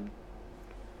often.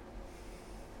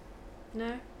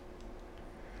 No?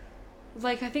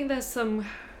 Like, I think there's some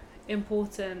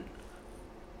important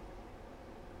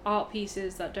art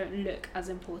pieces that don't look as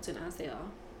important as they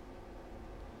are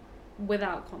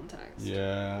without context.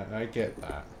 Yeah, I get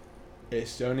that.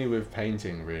 It's only with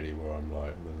painting really where I'm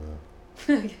like,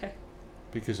 okay.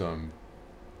 Because I'm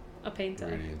a painter.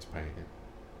 Really into painting.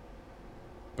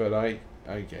 But I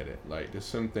get it. Like, there's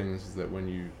some things that when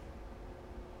you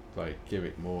like give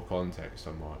it more context,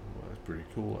 I'm like, well, that's pretty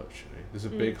cool actually. There's a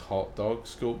big hot dog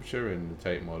sculpture in the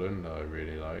Tate Modern that I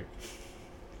really like.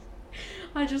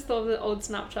 I just thought of the old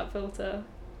Snapchat filter.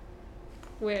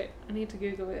 Wait, I need to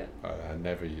Google it. I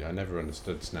never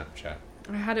understood Snapchat.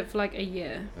 I had it for like a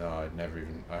year. No,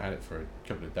 I had it for a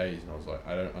couple of days and I was like,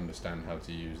 I don't understand how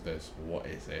to use this. What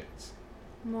is it?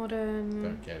 Modern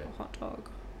Don't get it. hot dog.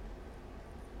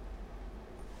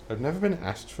 I've never been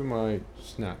asked for my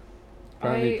Snap.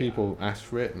 Apparently people ask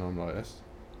for it and I'm like, that's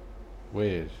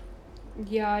weird.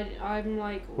 Yeah, I'm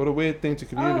like... What a weird thing to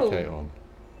communicate on.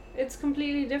 It's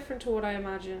completely different to what I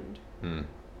imagined.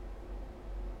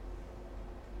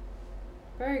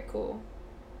 Very cool.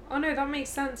 Oh no, that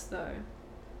makes sense though.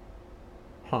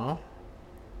 Huh?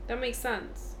 That makes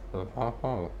sense.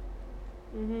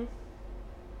 Mm-hmm.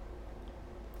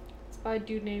 It's by a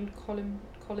dude named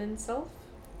Colin Self.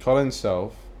 Colin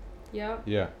Self. Yeah.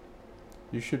 Yeah.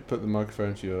 You should put the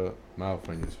microphone to your mouth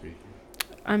when you're speaking.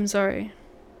 I'm sorry.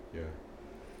 Yeah.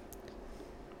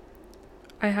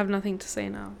 I have nothing to say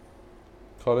now.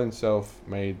 Colin Self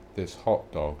made this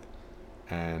hot dog,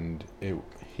 and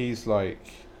he's like,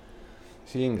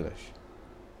 is he English?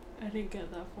 I didn't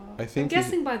get that far. I'm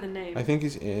guessing by the name. I think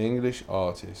he's an English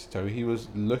artist. So he was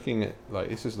looking at, like,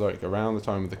 this is like around the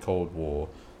time of the Cold War.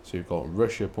 So you've got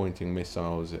Russia pointing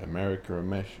missiles at America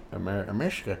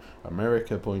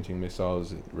pointing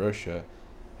missiles at Russia,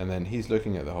 and then he's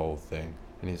looking at the whole thing,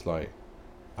 and he's like,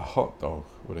 a hot dog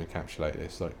would encapsulate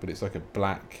this, like, but it's like a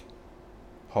black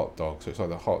hot dog. So it's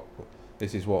like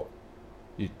this is what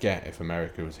you'd get if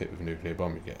America was hit with a nuclear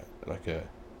bomb. You get like a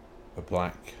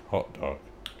black hot dog.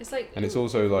 It's like, and it's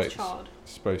also like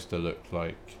supposed to look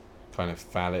like kind of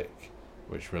phallic,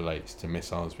 which relates to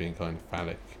missiles being kind of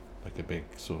phallic, like a big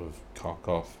sort of cock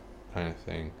off kind of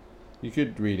thing. You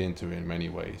could read into it in many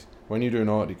ways. when you do an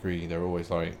art degree, they're always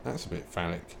like, that's a bit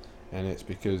phallic, and it's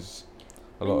because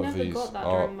a lot of these I never got that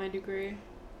art. during my degree.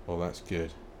 Well, that's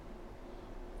good.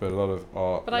 But a lot of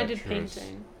art. But I lecturers, did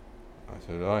painting.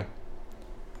 So did I.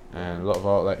 And a lot of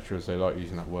art lecturers, they like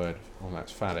using that word. Oh, that's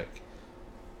phallic.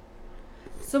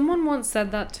 Someone once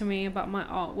said that to me about my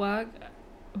artwork,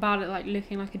 about it like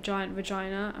looking like a giant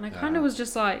vagina, and I kind of was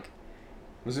just like,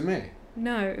 was it me?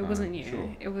 no, it wasn't you.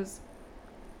 Sure. It was.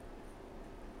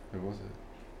 Who was it?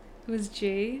 It was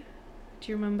G.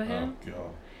 Do you remember him? Oh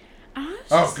god. And I was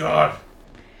Oh just, god.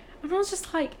 And I was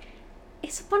just like,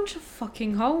 it's a bunch of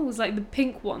fucking holes, like the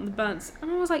pink one, the burnt.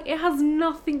 And I was like, it has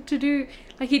nothing to do,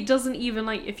 like it doesn't even,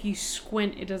 like if you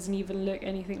squint, it doesn't even look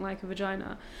anything like a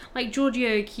vagina. Like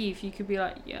Georgia O'Keeffe, you could be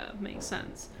like, yeah, it makes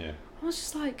sense. Yeah. I was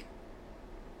just like,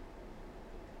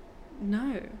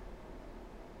 no.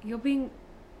 You're being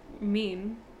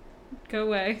mean. Go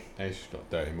away. Hey, she's got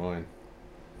a dirty mind.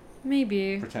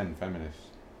 Maybe. Pretend feminist.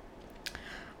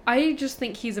 I just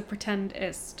think he's a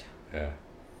pretendist. Yeah.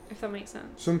 If that makes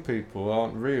sense. Some people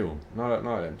aren't real. Not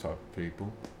them type of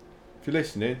people. If you're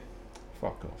listening,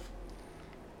 fuck off.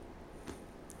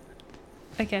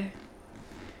 Okay.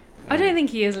 I don't think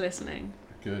he is listening.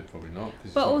 Good, probably not, because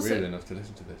he's But not also- real enough to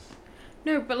listen to this.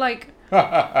 No, but like,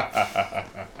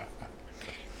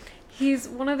 he's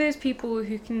one of those people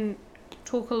who can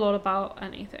talk a lot about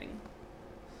anything.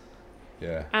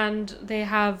 Yeah. And they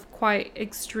have quite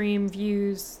extreme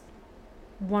views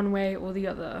one way or the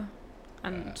other.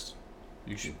 And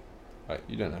You should.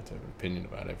 You don't have to have an opinion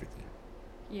about everything.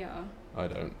 yeah. I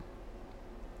don't.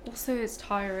 Also, it's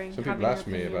tiring. Some having people ask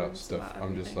me about opinions stuff.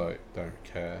 I'm just everything. like, don't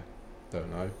care, don't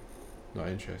know, not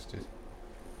interested.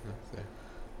 Nothing.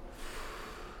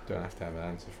 Don't have to have an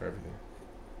answer for everything.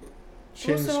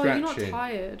 Chin Also, scratching. are you not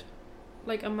tired?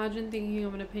 Like, imagine thinking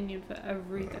of an opinion for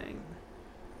everything.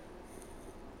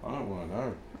 I don't want to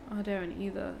know. I don't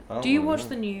either. I don't Do you wanna watch know.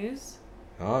 the news?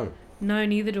 No, No,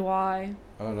 neither do I.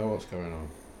 I don't know what's going on.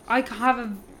 I have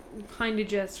a kind of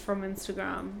gist from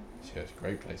Instagram. Yeah, it's a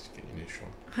great place to get your news from.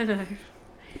 I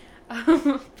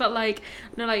know. But like,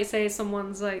 no, like say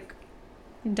someone's like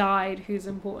died who's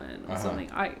important or something.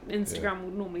 Instagram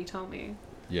would normally tell me.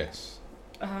 Yes.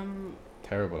 Um,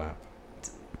 Terrible app.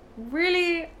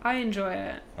 really, I enjoy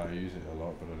it. I use it a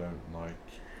lot, but I don't like.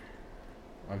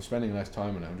 I'm spending less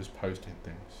time on it. I'm just posting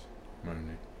things,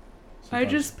 mainly. I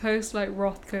just post like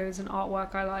Rothkos and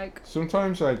artwork I like.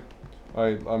 Sometimes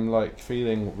I'm like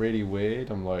feeling really weird.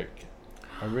 I'm like,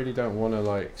 I really don't want to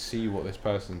like see what this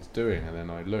person's doing, and then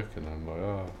I look and I'm like,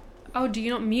 oh. Oh, do you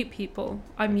not mute people?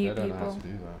 I mute I don't know people. how to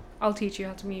do that. I'll teach you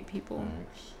how to mute people.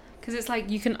 Thanks. Because it's like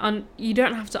you can you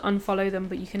don't have to unfollow them,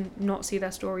 but you can not see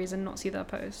their stories and not see their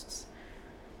posts.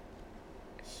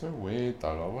 It's so weird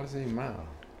though. Like, what does it even matter?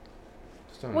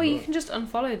 Just don't Well, you look. can just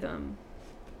unfollow them.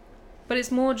 But it's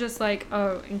more just like,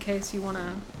 oh, in case you want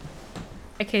to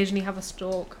occasionally have a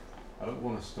stalk. I don't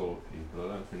want to stalk people.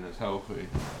 I don't think that's healthy.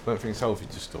 I don't think it's healthy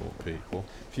to stalk people.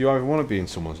 If you either want to be in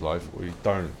someone's life or you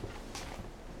don't.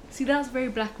 See, that's very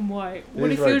black and white. It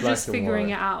What is if very you're black just and figuring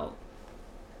white. it out?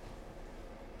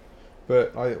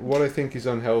 But what I think is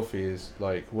unhealthy is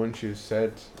like once you've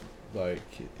said, like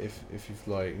if you've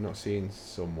like not seen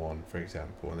someone, for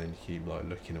example, and then you keep like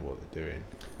looking at what they're doing.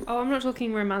 Oh, I'm not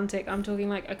talking romantic. I'm talking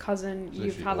like a cousin It's you've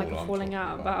literally had like all a I'm falling talking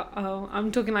out about. about. Oh,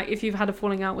 I'm talking like if you've had a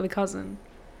falling out with a cousin,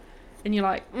 and you're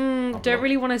like, don't blocked.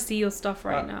 really want to see your stuff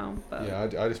right now. But Yeah,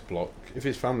 I just block. If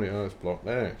it's family, I just block.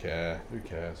 They don't care. Who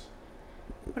cares?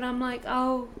 But I'm like,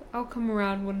 I'll come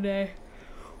around one day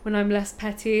when I'm less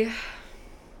petty.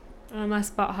 And I'm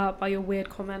less butthurt by your weird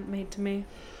comment made to me.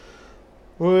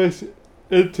 Well, this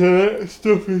internet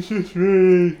stuff is just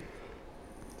really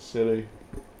silly.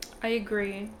 I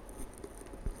agree.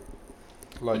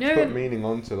 Like You know- to put meaning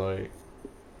onto like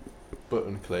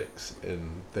button clicks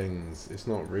and things. It's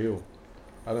not real.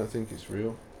 I don't think it's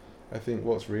real. I think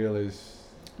what's real is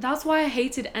That's why I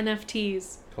hated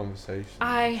NFTs. conversation.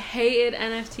 I hated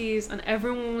NFTs, and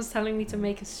everyone was telling me to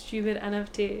make a stupid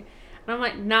NFT. And I'm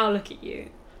like, now look at you.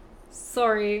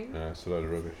 Sorry. Yeah, it's a load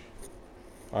of rubbish.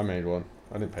 I made one.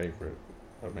 I didn't pay for it.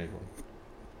 I made one.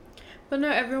 But no,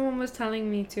 everyone was telling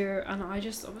me to, and I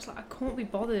was like, I can't be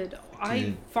bothered. I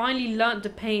you- finally learnt to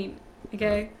paint,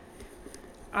 okay?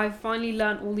 I finally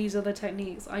learnt all these other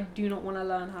techniques. I do not want to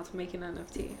learn how to make an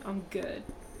NFT. I'm good.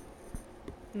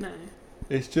 No.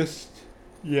 It's just,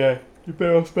 yeah, you're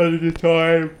better off spending your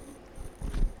time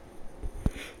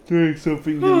doing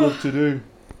something you love to do.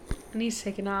 I need to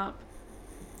take a nap.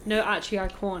 No, actually, I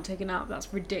can't take a nap.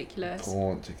 That's ridiculous.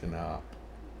 Can't take a nap.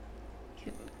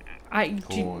 I do.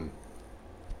 Can't.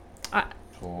 I-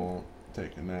 Can't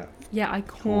take a nap. Yeah, I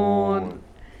can't. Can't.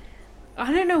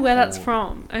 I don't know where that's Corn.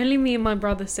 from. Only me and my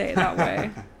brother say it that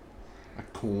way. I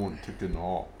can't take a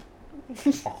nap. I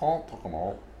can't take a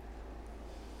nap.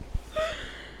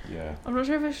 Yeah. I'm not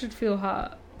sure if I should feel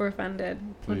hurt or offended.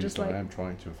 Or Please, just like, I am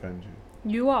trying to offend you.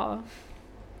 you are?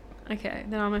 Okay,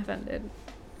 then I'm offended.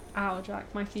 Ow,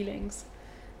 Jack, my feelings.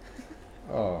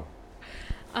 Oh.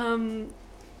 No,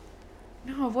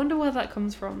 I wonder where that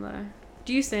comes from though.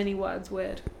 Do you say any words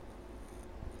weird?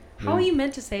 How are you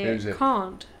meant to say music. it?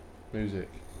 Can't. Music.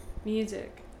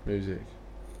 Music. Music.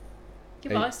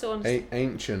 Yeah, but I still understand.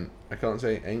 Ancient. I can't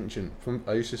say ancient.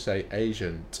 I used to say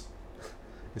agent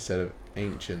instead of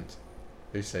ancient.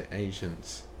 I used to say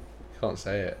ancients. Can't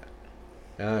say it.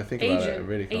 Now I think about it, I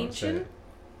really can't say it.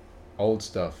 Old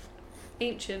stuff.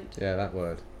 Ancient. Yeah, that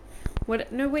word.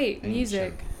 What? No, wait. Ancient.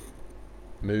 Music.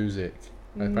 Music.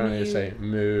 Apparently I say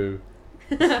moo.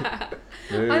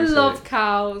 I love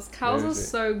cows. Cows are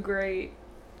so great.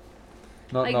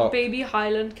 Knock. Baby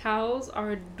Highland cows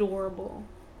are adorable.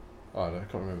 Oh, I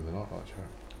can't remember the knock joke.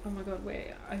 Oh my god,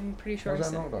 wait. I'm pretty sure What's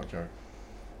I that said... knock joke?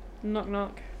 Knock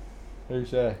knock.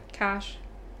 Who's there? Cash.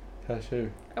 Cash who?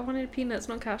 I wanted peanuts,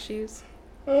 not cashews.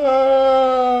 So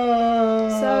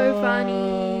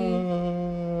funny.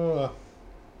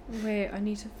 Wait, I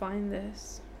need to find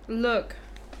this. Look.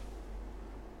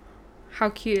 How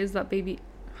cute is that baby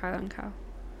Highland cow?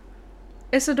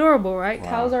 It's adorable, right? Wow.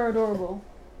 Cows are adorable.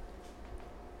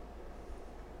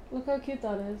 Look how cute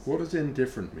that is. What does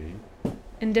indifferent mean?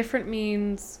 Indifferent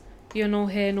means you're nor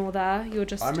here nor there. You're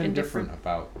just I'm indifferent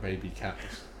about baby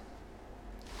cats.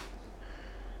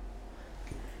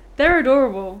 They're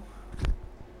adorable.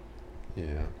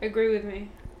 Yeah. Agree with me.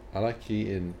 I like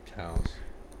eating cows.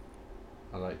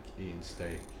 I like eating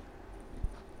steak.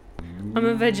 I'm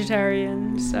a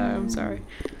vegetarian, so I'm sorry.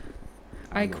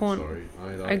 I I'm not can't sorry.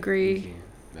 I like agree eating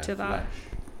their to that. flesh.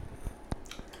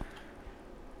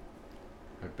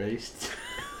 I based.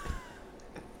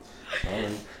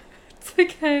 Sorry. It's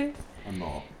okay. I'm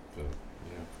not, but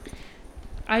yeah.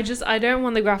 I don't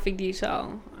want the graphic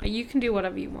detail. You can do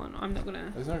whatever you want. I'm not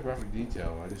gonna. There's no graphic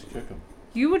detail. I just cook them.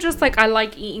 You were just like, I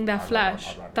like eating their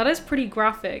flesh. That is pretty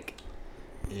graphic.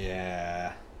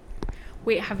 Yeah.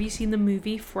 Wait, have you seen the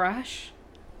movie Fresh?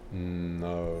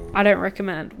 No. I don't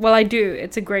recommend. Well, I do.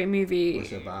 It's a great movie.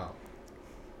 What's it about?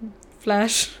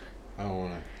 Flesh. I don't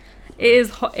want to. It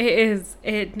is. It is.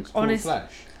 It's honest. called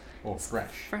flesh or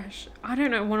fresh. Fresh. I don't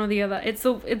know, one or the other. It's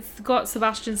got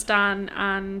Sebastian Stan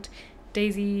and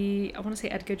Daisy. I want to say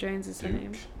Edgar Jones is her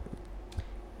name.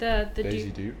 The Daisy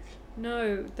Duke.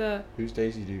 No, Who's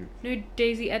Daisy Duke? No,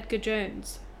 Daisy Edgar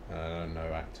Jones. I don't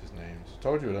know actors' names. I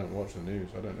told you I don't watch the news.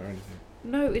 I don't know anything.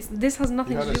 No, this has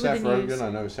nothing to do with Seth the news. Rogen? I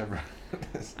know Seth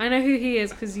Rogen. I know who he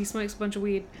is because he smokes a bunch of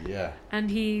weed. Yeah. And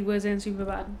he was in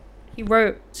Superbad. He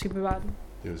wrote Superbad.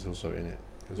 He was also in it.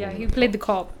 Yeah, he played the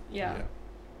cop. Yeah.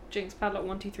 Jinx, Padlock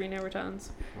 1, 2, 3, no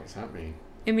returns. What's that mean?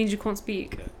 It means you can't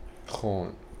speak.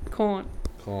 Can't. Can't.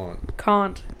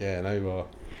 Yeah, no you are.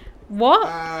 What?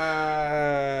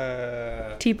 Ah.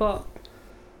 Teapot.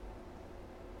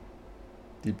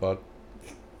 Debut.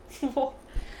 What?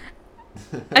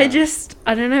 I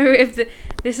don't know if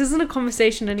this isn't a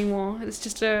conversation anymore. It's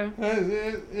just a...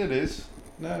 It is.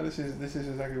 No, this is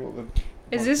exactly what the...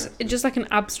 Is this just like an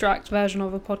abstract version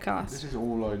of a podcast? This is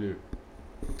all I do.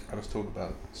 I just talk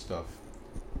about stuff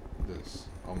that's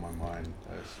on my mind.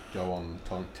 I just go on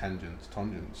tangents.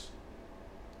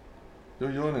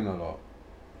 You're yawning a lot.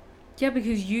 Yeah,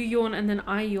 because you yawn and then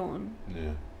I yawn.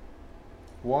 Yeah.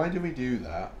 Why do we do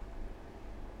that?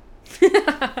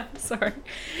 Sorry.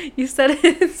 You said it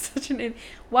in such an...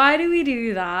 Why do we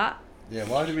do that? Yeah,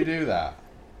 why do we do that?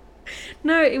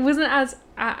 No, it wasn't as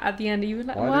at the end. You were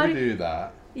like, why do we do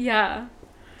that? Yeah.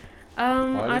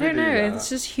 I don't know. That? It's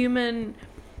just humans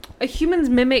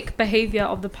mimic behavior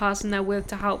of the person they're with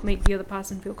to help make the other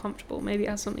person feel comfortable. Maybe it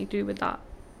has something to do with that.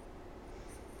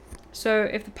 So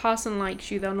if the person likes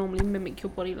you, they'll normally mimic your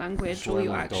body language or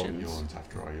your actions. My dog yawns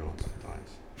after I yawn sometimes.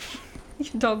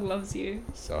 Your dog loves you.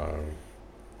 So,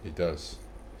 he does.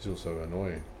 He's also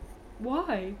annoying.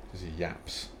 Why? Because he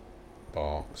yaps.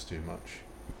 Barks too much.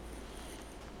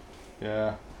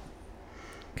 Yeah.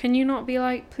 Can you not be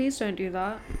like, please don't do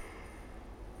that?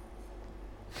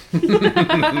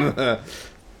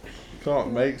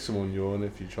 Can't make someone yawn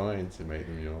if you're trying to make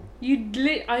them yawn.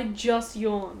 I just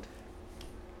yawned.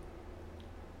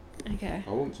 Okay.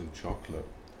 I want some chocolate.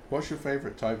 What's your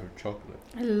favourite type of chocolate?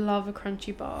 I love a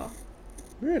crunchy bar.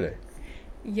 Really?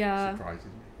 Yeah. Surprises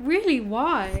me. Really?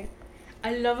 Why?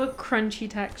 I love a crunchy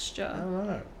texture. I don't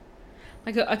know.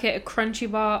 Like a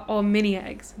crunchy bar or mini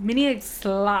eggs. Mini eggs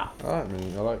slap. I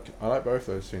like both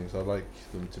those things. I like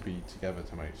them to be together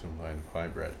to make some kind of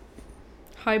hybrid.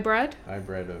 Hybrid.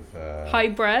 Hybrid of.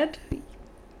 Hybrid.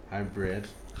 Hybrid.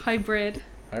 Hybrid.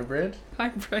 Hybrid.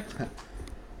 Hybrid.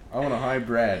 I want a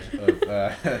hybrid of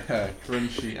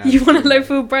crunchy. And You want a creamy. loaf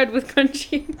of bread with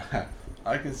crunchy?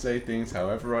 I can say things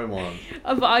however I want.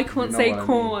 Oh, but I can't know say what I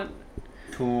corn.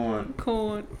 Corn.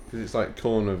 Corn. Because it's like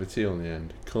corn with a T on the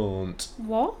end. Can't.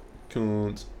 What?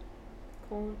 Can't.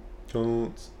 Corn.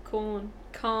 Can't. Corn.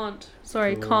 Can't.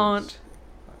 Sorry, Can't. can't.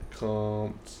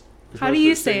 Can't. There's How no do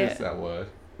you such say thing it? as that word.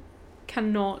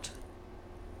 Cannot.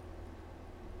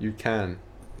 You can.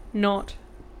 Not.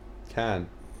 Can.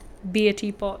 Be a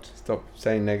teapot. Stop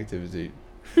saying negativity.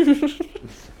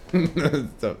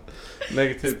 Stop.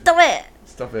 Negative. Stop it!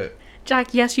 Stop it.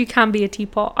 Jack, yes, you can be a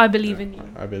teapot. I believe Yeah, in you.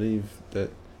 I believe that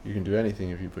you can do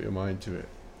anything if you put your mind to it,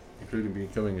 including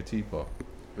becoming a teapot.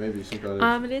 Maybe some kind of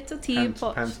I'm a little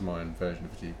teapot. pantomime version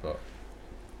of a teapot.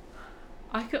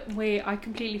 I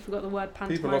completely forgot the word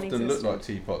pantomime People often existed. look like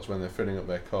teapots when they're filling up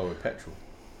their car with petrol.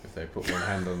 If they put one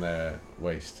hand on their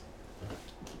waist.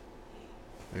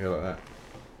 They go like that.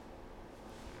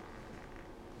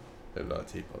 They look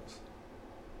like teapots.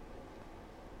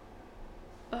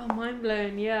 Oh, mind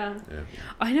blown, yeah. Yeah.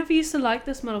 I never used to like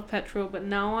the smell of petrol, but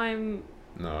now I'm...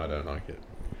 No, I don't like it.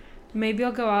 Maybe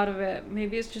I'll go out of it.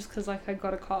 Maybe it's just because like I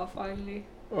got a car finally.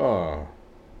 Oh.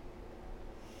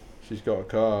 She's got a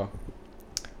car.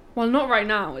 Well, not right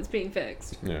now. It's being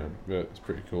fixed. Yeah, but it's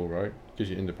pretty cool, right? Gives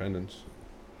you independence.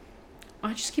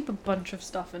 I just keep a bunch of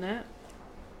stuff in it.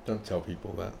 Don't tell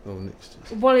people that. They'll next.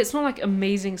 Well, it's not like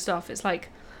amazing stuff. It's like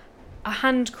a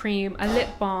hand cream, a lip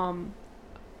balm,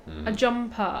 a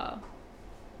jumper,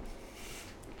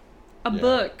 a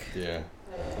book. Yeah,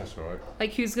 that's alright.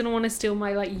 Like, who's gonna want to steal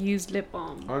my like used lip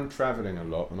balm? I'm travelling a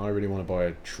lot and I really want to buy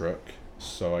a truck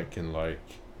so I can like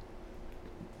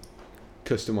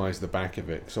customise the back of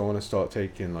it. So I want to start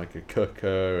taking like a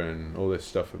cooker and all this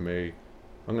stuff with me.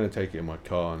 I'm going to take it in my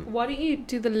car and Why don't you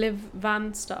do the live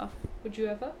van stuff? Would you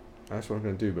ever? that's what I'm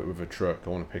going to do, but with a truck. I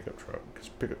want a pickup truck because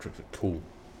pickup trucks are cool.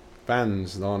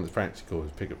 Vans aren't as practical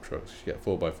as pickup trucks. You get a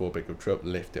 4x4 pickup truck,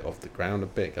 lift it off the ground a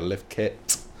bit, a lift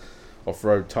kit,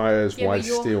 off-road tyres, Yeah, wide but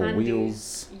your steel handies,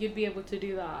 wheels. You'd be able to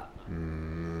do that.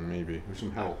 Maybe with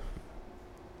some help.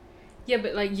 Yeah,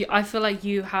 but like I feel like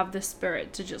you have the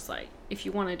spirit to just like, if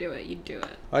you want to do it, you'd do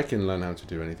it. I can learn how to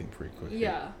do anything pretty quickly.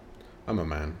 Yeah. I'm a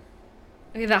man.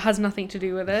 Okay, that has nothing to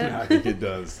do with it. I think it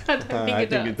does. I don't think I it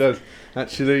think does. it does.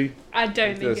 Actually, I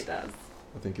don't think does. it does.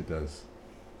 I think it does.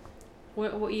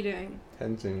 What are you doing?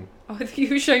 Tensing. Oh, I think you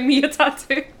were showing me your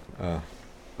tattoo. Ah,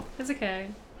 It's okay.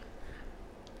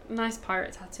 Nice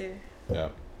pirate tattoo. yeah.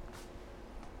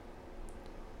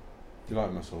 Do you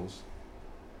like mussels?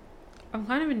 I'm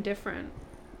kind of indifferent.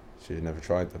 So you never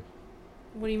tried them?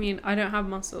 What do you mean? I don't have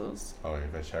muscles. Oh, you're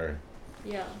vegetarian.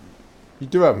 Yeah. You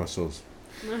do have muscles.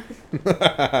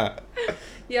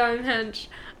 Yeah, I'm hench.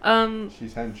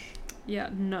 She's hench. Yeah,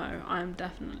 no, I'm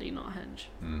definitely not hench.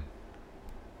 Mm.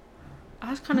 I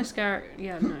was kind of scared.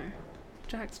 Yeah, no.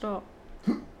 Jack, stop.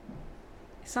 You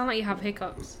sound like you have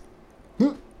hiccups.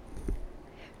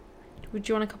 Would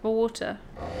you want a cup of water?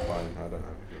 I'm fine. I don't have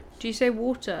hiccups. Do you say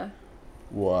water?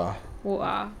 Wah.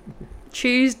 Water.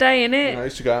 Tuesday, innit? I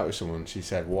used to go out with someone. She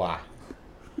said wah.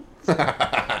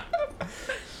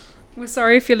 We're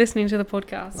sorry if you're listening to the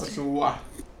podcast. That's a wah.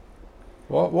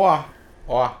 What? Wah.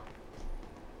 Wah.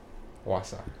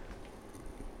 What's that?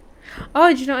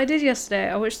 Oh, do you know what I did yesterday?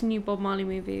 I watched the new Bob Marley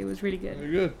movie. It was really good.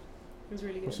 Very good. It was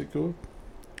really good. What's it called?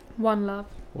 One Love.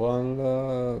 One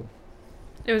love.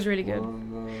 It was really good.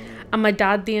 One love. And my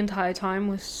dad the entire time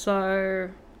was so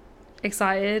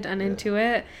excited and Yeah. into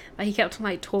it. Like, he kept on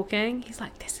like talking. He's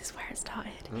like, this is where it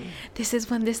started. Mm. This is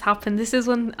when this happened. This is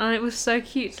when... And it was so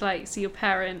cute to like see your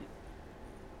parent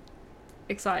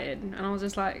excited. And I was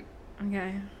just like,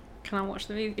 okay, can I watch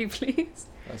the movie, please?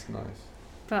 That's nice.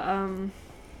 But,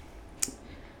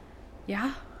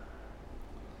 yeah.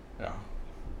 Yeah.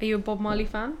 Are you a Bob Marley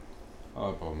fan? I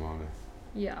like Bob Marley.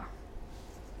 Yeah.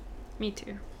 Me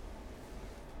too.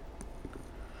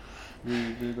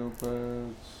 We little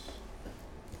birds.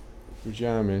 We're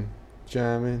jamming,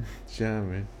 jamming,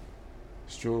 jamming.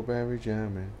 Strawberry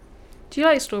jamming. Do you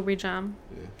like strawberry jam?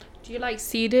 Yeah. Do you like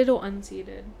seeded or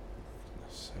unseeded? For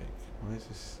God's sake. Why is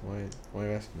this? Why are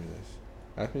you asking me this?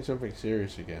 Ask me something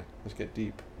serious again. Let's get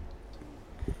deep.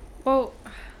 Well,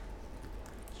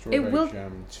 Strawberry will-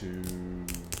 jam to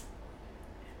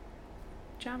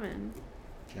jamming.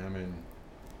 jamming.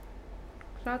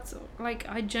 That's like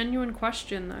a genuine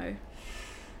question though.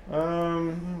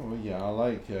 Well, yeah, I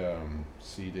like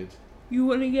seeded. You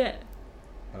want to get...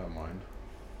 I don't mind.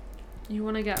 You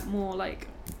want to get more like...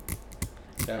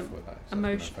 Careful with that. 'cause that's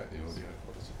Emotion. gonna affect the audio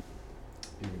quality.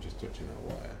 even just touching that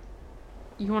wire.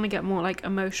 You want to get more like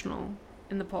emotional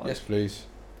in the pod? Yes, please.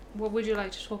 What would you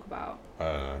like to talk about? I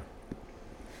don't know.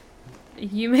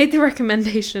 You made the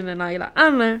recommendation and now you're like, I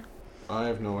don't know. I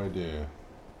have no idea,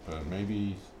 but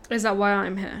maybe. Is that why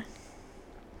I'm here?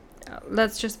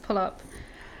 Let's just pull up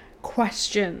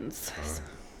questions.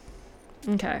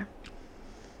 Okay.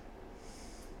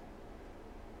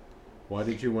 Why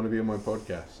did you want to be on my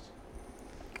podcast?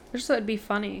 I just thought it'd be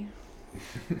funny.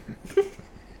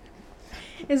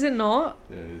 Is it not?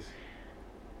 It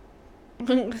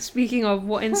is. Speaking of,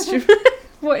 what instrument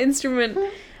what instrument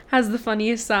has the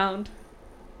funniest sound?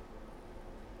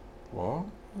 What?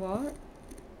 What?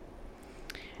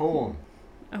 Horn.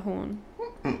 A horn.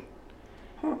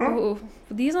 Oh,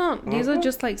 these are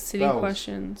just like silly Bells.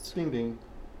 questions. Ding ding.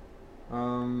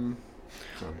 Sorry.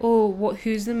 Oh,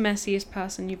 who's the messiest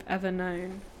person you've ever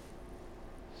known?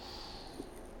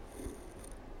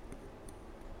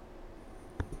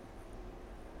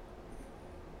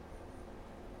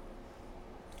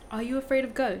 Are you afraid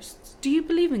of ghosts? Do you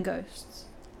believe in ghosts?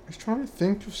 I was trying to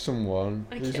think of someone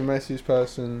who's the Okay. messiest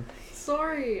person.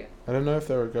 Sorry. I don't know if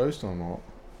they're a ghost or not.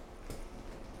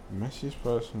 Messiest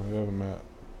person I've ever met.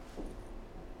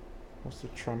 What's the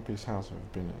Trumpiest house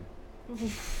I've been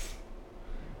in?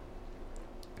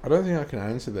 I don't think I can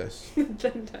answer this.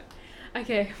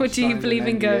 Okay, what do you believe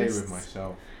in ghosts? With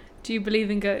myself. Do you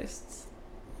believe in ghosts?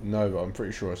 No, but I'm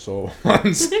pretty sure I saw one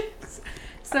once.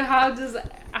 So how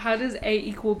does A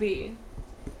equal B?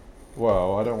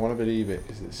 Well, I don't want to believe it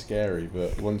because it's scary,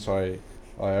 but once I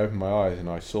opened my eyes and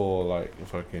I saw like a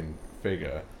fucking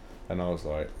figure, and I was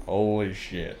like, holy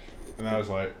shit. And I was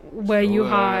like, Were you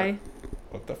high?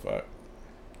 What the fuck?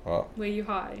 What? Were you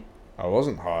high? I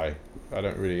wasn't high. I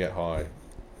don't really get high,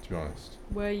 to be honest.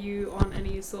 Were you on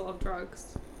any sort of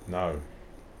drugs? No,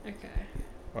 Okay.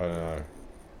 I don't know.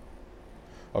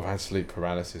 I've had sleep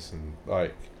paralysis and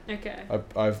like Okay.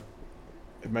 I've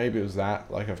maybe it was that,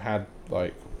 like I've had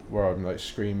like where I'm like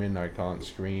screaming, I can't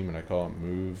scream and I can't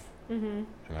move Mhm.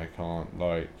 and I can't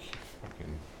like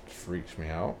fucking freaks me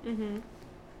out. Mhm.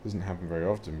 Doesn't happen very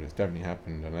often, but it's definitely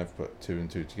happened, and I've put two and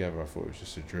two together. I thought it was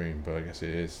just a dream, but I guess it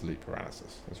is sleep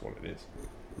paralysis. That's what it is.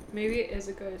 Maybe it is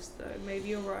a ghost though. Maybe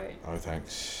you're right. Oh,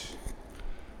 thanks.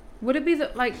 Would it be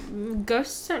that like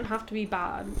ghosts don't have to be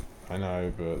bad? I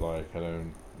know, but like I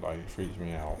don't like it freaks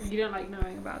me out. You don't like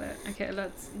knowing about it. Okay,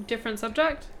 let's different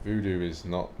subject. Voodoo is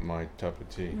not my cup of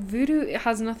tea. Voodoo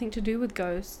has nothing to do with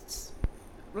ghosts.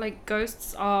 Like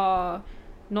ghosts are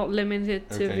not limited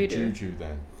to Okay, voodoo. juju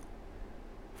then.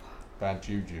 Bad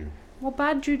juju. Well,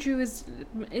 bad juju is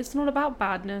it's not about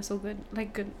badness or good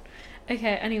like good.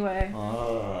 Okay, anyway.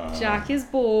 Jack is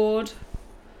bored.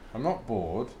 I'm not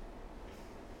bored.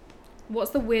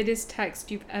 What's the weirdest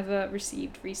text you've ever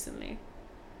received recently?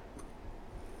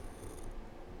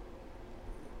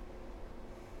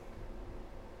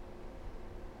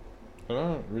 I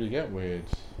don't really get weird.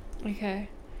 Okay.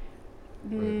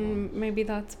 Weird ones. Maybe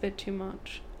that's a bit too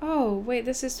much. Oh, wait,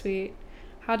 this is sweet.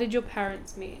 How did your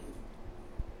parents meet?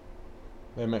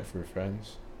 They met through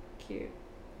friends. Cute.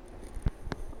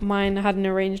 Mine had an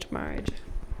arranged marriage.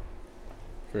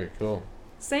 Very cool.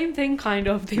 Same thing, kind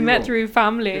of. They You met what? through You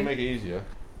family. make it easier.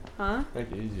 Huh?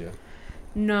 Make it easier.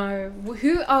 No.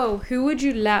 Who would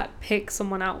you let pick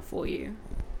someone out for you?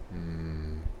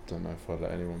 Don't know if I'd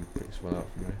let anyone pick someone out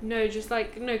for me. No, just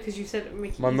like, no, because you said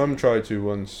make it My mum easier. tried to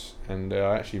once, and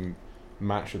I actually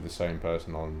matched with the same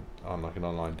person on like an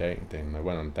online dating thing. They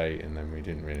went on a date, and then we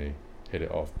didn't really hit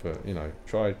it off. But you know,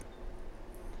 tried.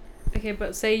 Okay,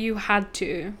 but say you had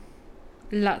to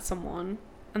let someone,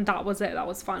 and that was it, that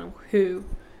was final. Who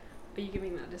are you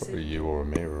giving that Probably decision? you or a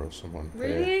mirror or someone. Yeah.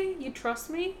 Really? You trust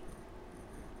me?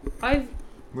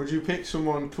 Would you pick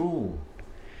someone cool?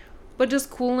 But does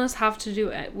coolness have to do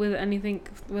it with anything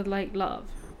with like love?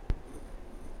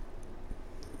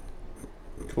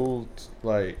 Cool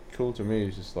to me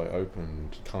is just like open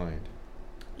and kind.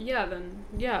 Yeah, then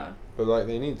yeah, But like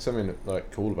they need something like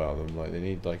cool about them. Like they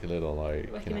need like a little like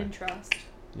an interest.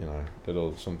 you know,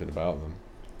 little something about them.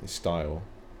 Style,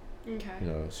 Okay. you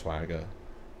know, swagger.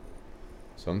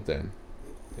 Something.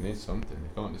 They need something.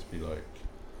 They can't just be like,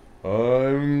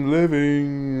 I'm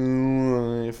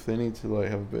living. If they need to like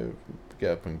have a bit of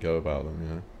get up and go about them,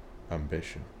 you know,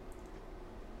 ambition.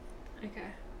 Okay.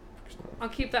 I'll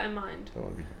keep that in mind. Don't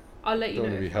want to be, I'll let you don't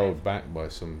know. want to be if held back by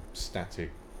some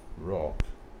static rock.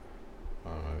 I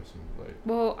don't know, some like.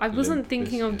 Well, I wasn't Limp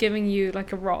thinking of Bizkit. giving you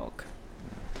like a rock.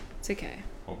 It's okay.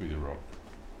 I'll be the rock.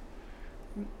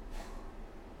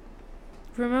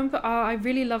 Remember, I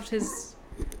really loved his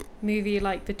movie,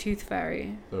 like The Tooth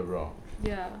Fairy. The rock.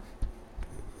 Yeah.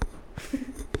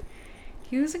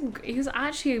 He was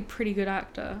actually a pretty good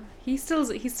actor. He's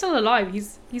still alive.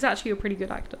 He's actually a pretty good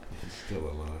actor. He's still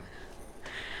alive.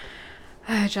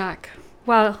 Oh, Jack.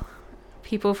 Well,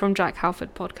 people from Jack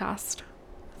Halford podcast,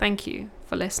 thank you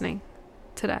for listening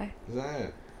today. Is that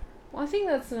it? Well, I think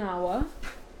that's an hour.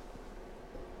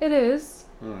 It is.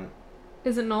 Alright.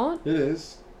 Is it not? It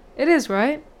is. It is,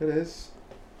 right? It is.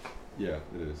 Yeah,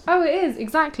 it is. Oh, it is,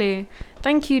 exactly.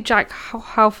 Thank you, Jack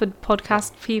Halford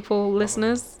podcast people,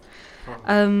 listeners.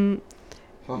 Fuck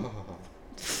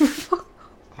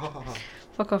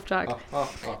off, Jack.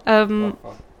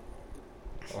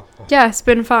 Yeah, it's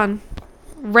been fun.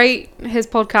 Rate his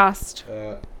podcast.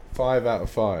 5 out of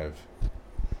 5.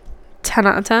 10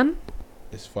 out of 10?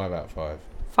 It's 5 out of 5.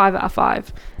 5 out of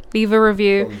 5. Leave a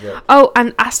review. Thumbs up. Oh,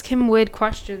 and ask him weird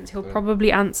questions. He'll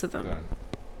probably answer them.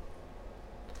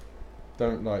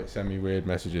 Don't like send me weird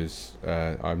messages.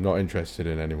 I'm not interested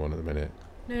in anyone at the minute.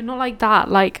 No, not like that.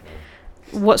 Like,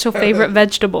 what's your favourite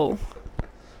vegetable?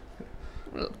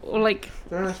 Or like...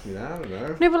 Don't ask me that, I don't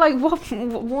know. No, but like, what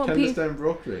Tender stem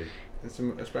broccoli. And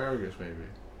some asparagus, maybe.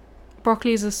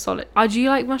 Broccoli is a solid... do you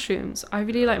like mushrooms? I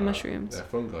really like mushrooms. They're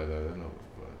fungi, though. They're not...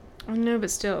 I know, but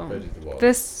still. Vegetable.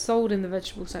 They're sold in the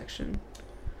vegetable section.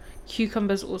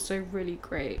 Cucumber's also really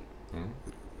great.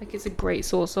 Like, it's a great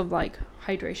source of, like,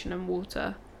 hydration and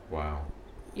water. Wow.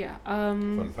 Yeah.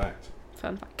 Fun fact.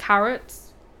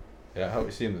 Carrots. Yeah, I hope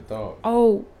you see in the dark.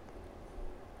 Oh.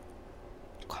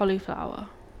 Cauliflower.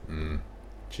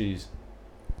 Cheese.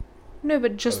 No,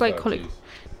 but just like cauliflower.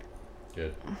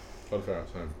 Good. Cauliflower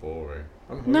sounds boring.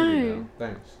 I'm hungry now.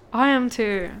 Thanks. I am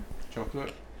too.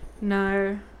 Chocolate?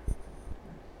 No.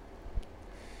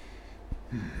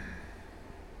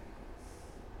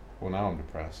 Well, now I'm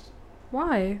depressed.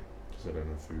 Why? Because I don't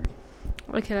have food.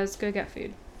 Okay, let's go get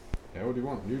food. Yeah, what do you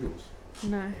want? Noodles?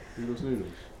 No.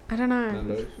 Noodles? I don't know.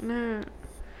 Nando's? No.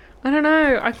 I don't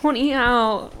know. I can't eat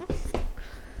out.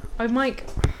 I might...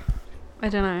 I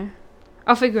don't know.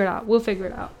 I'll figure it out. We'll figure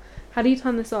it out. How do you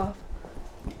turn this off?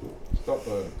 Stop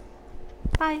there.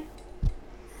 Bye.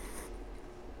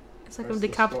 It's like Press I'm the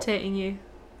decapitating you.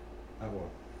 Oh, what?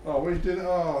 Oh, what are you doing?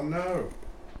 Oh, no.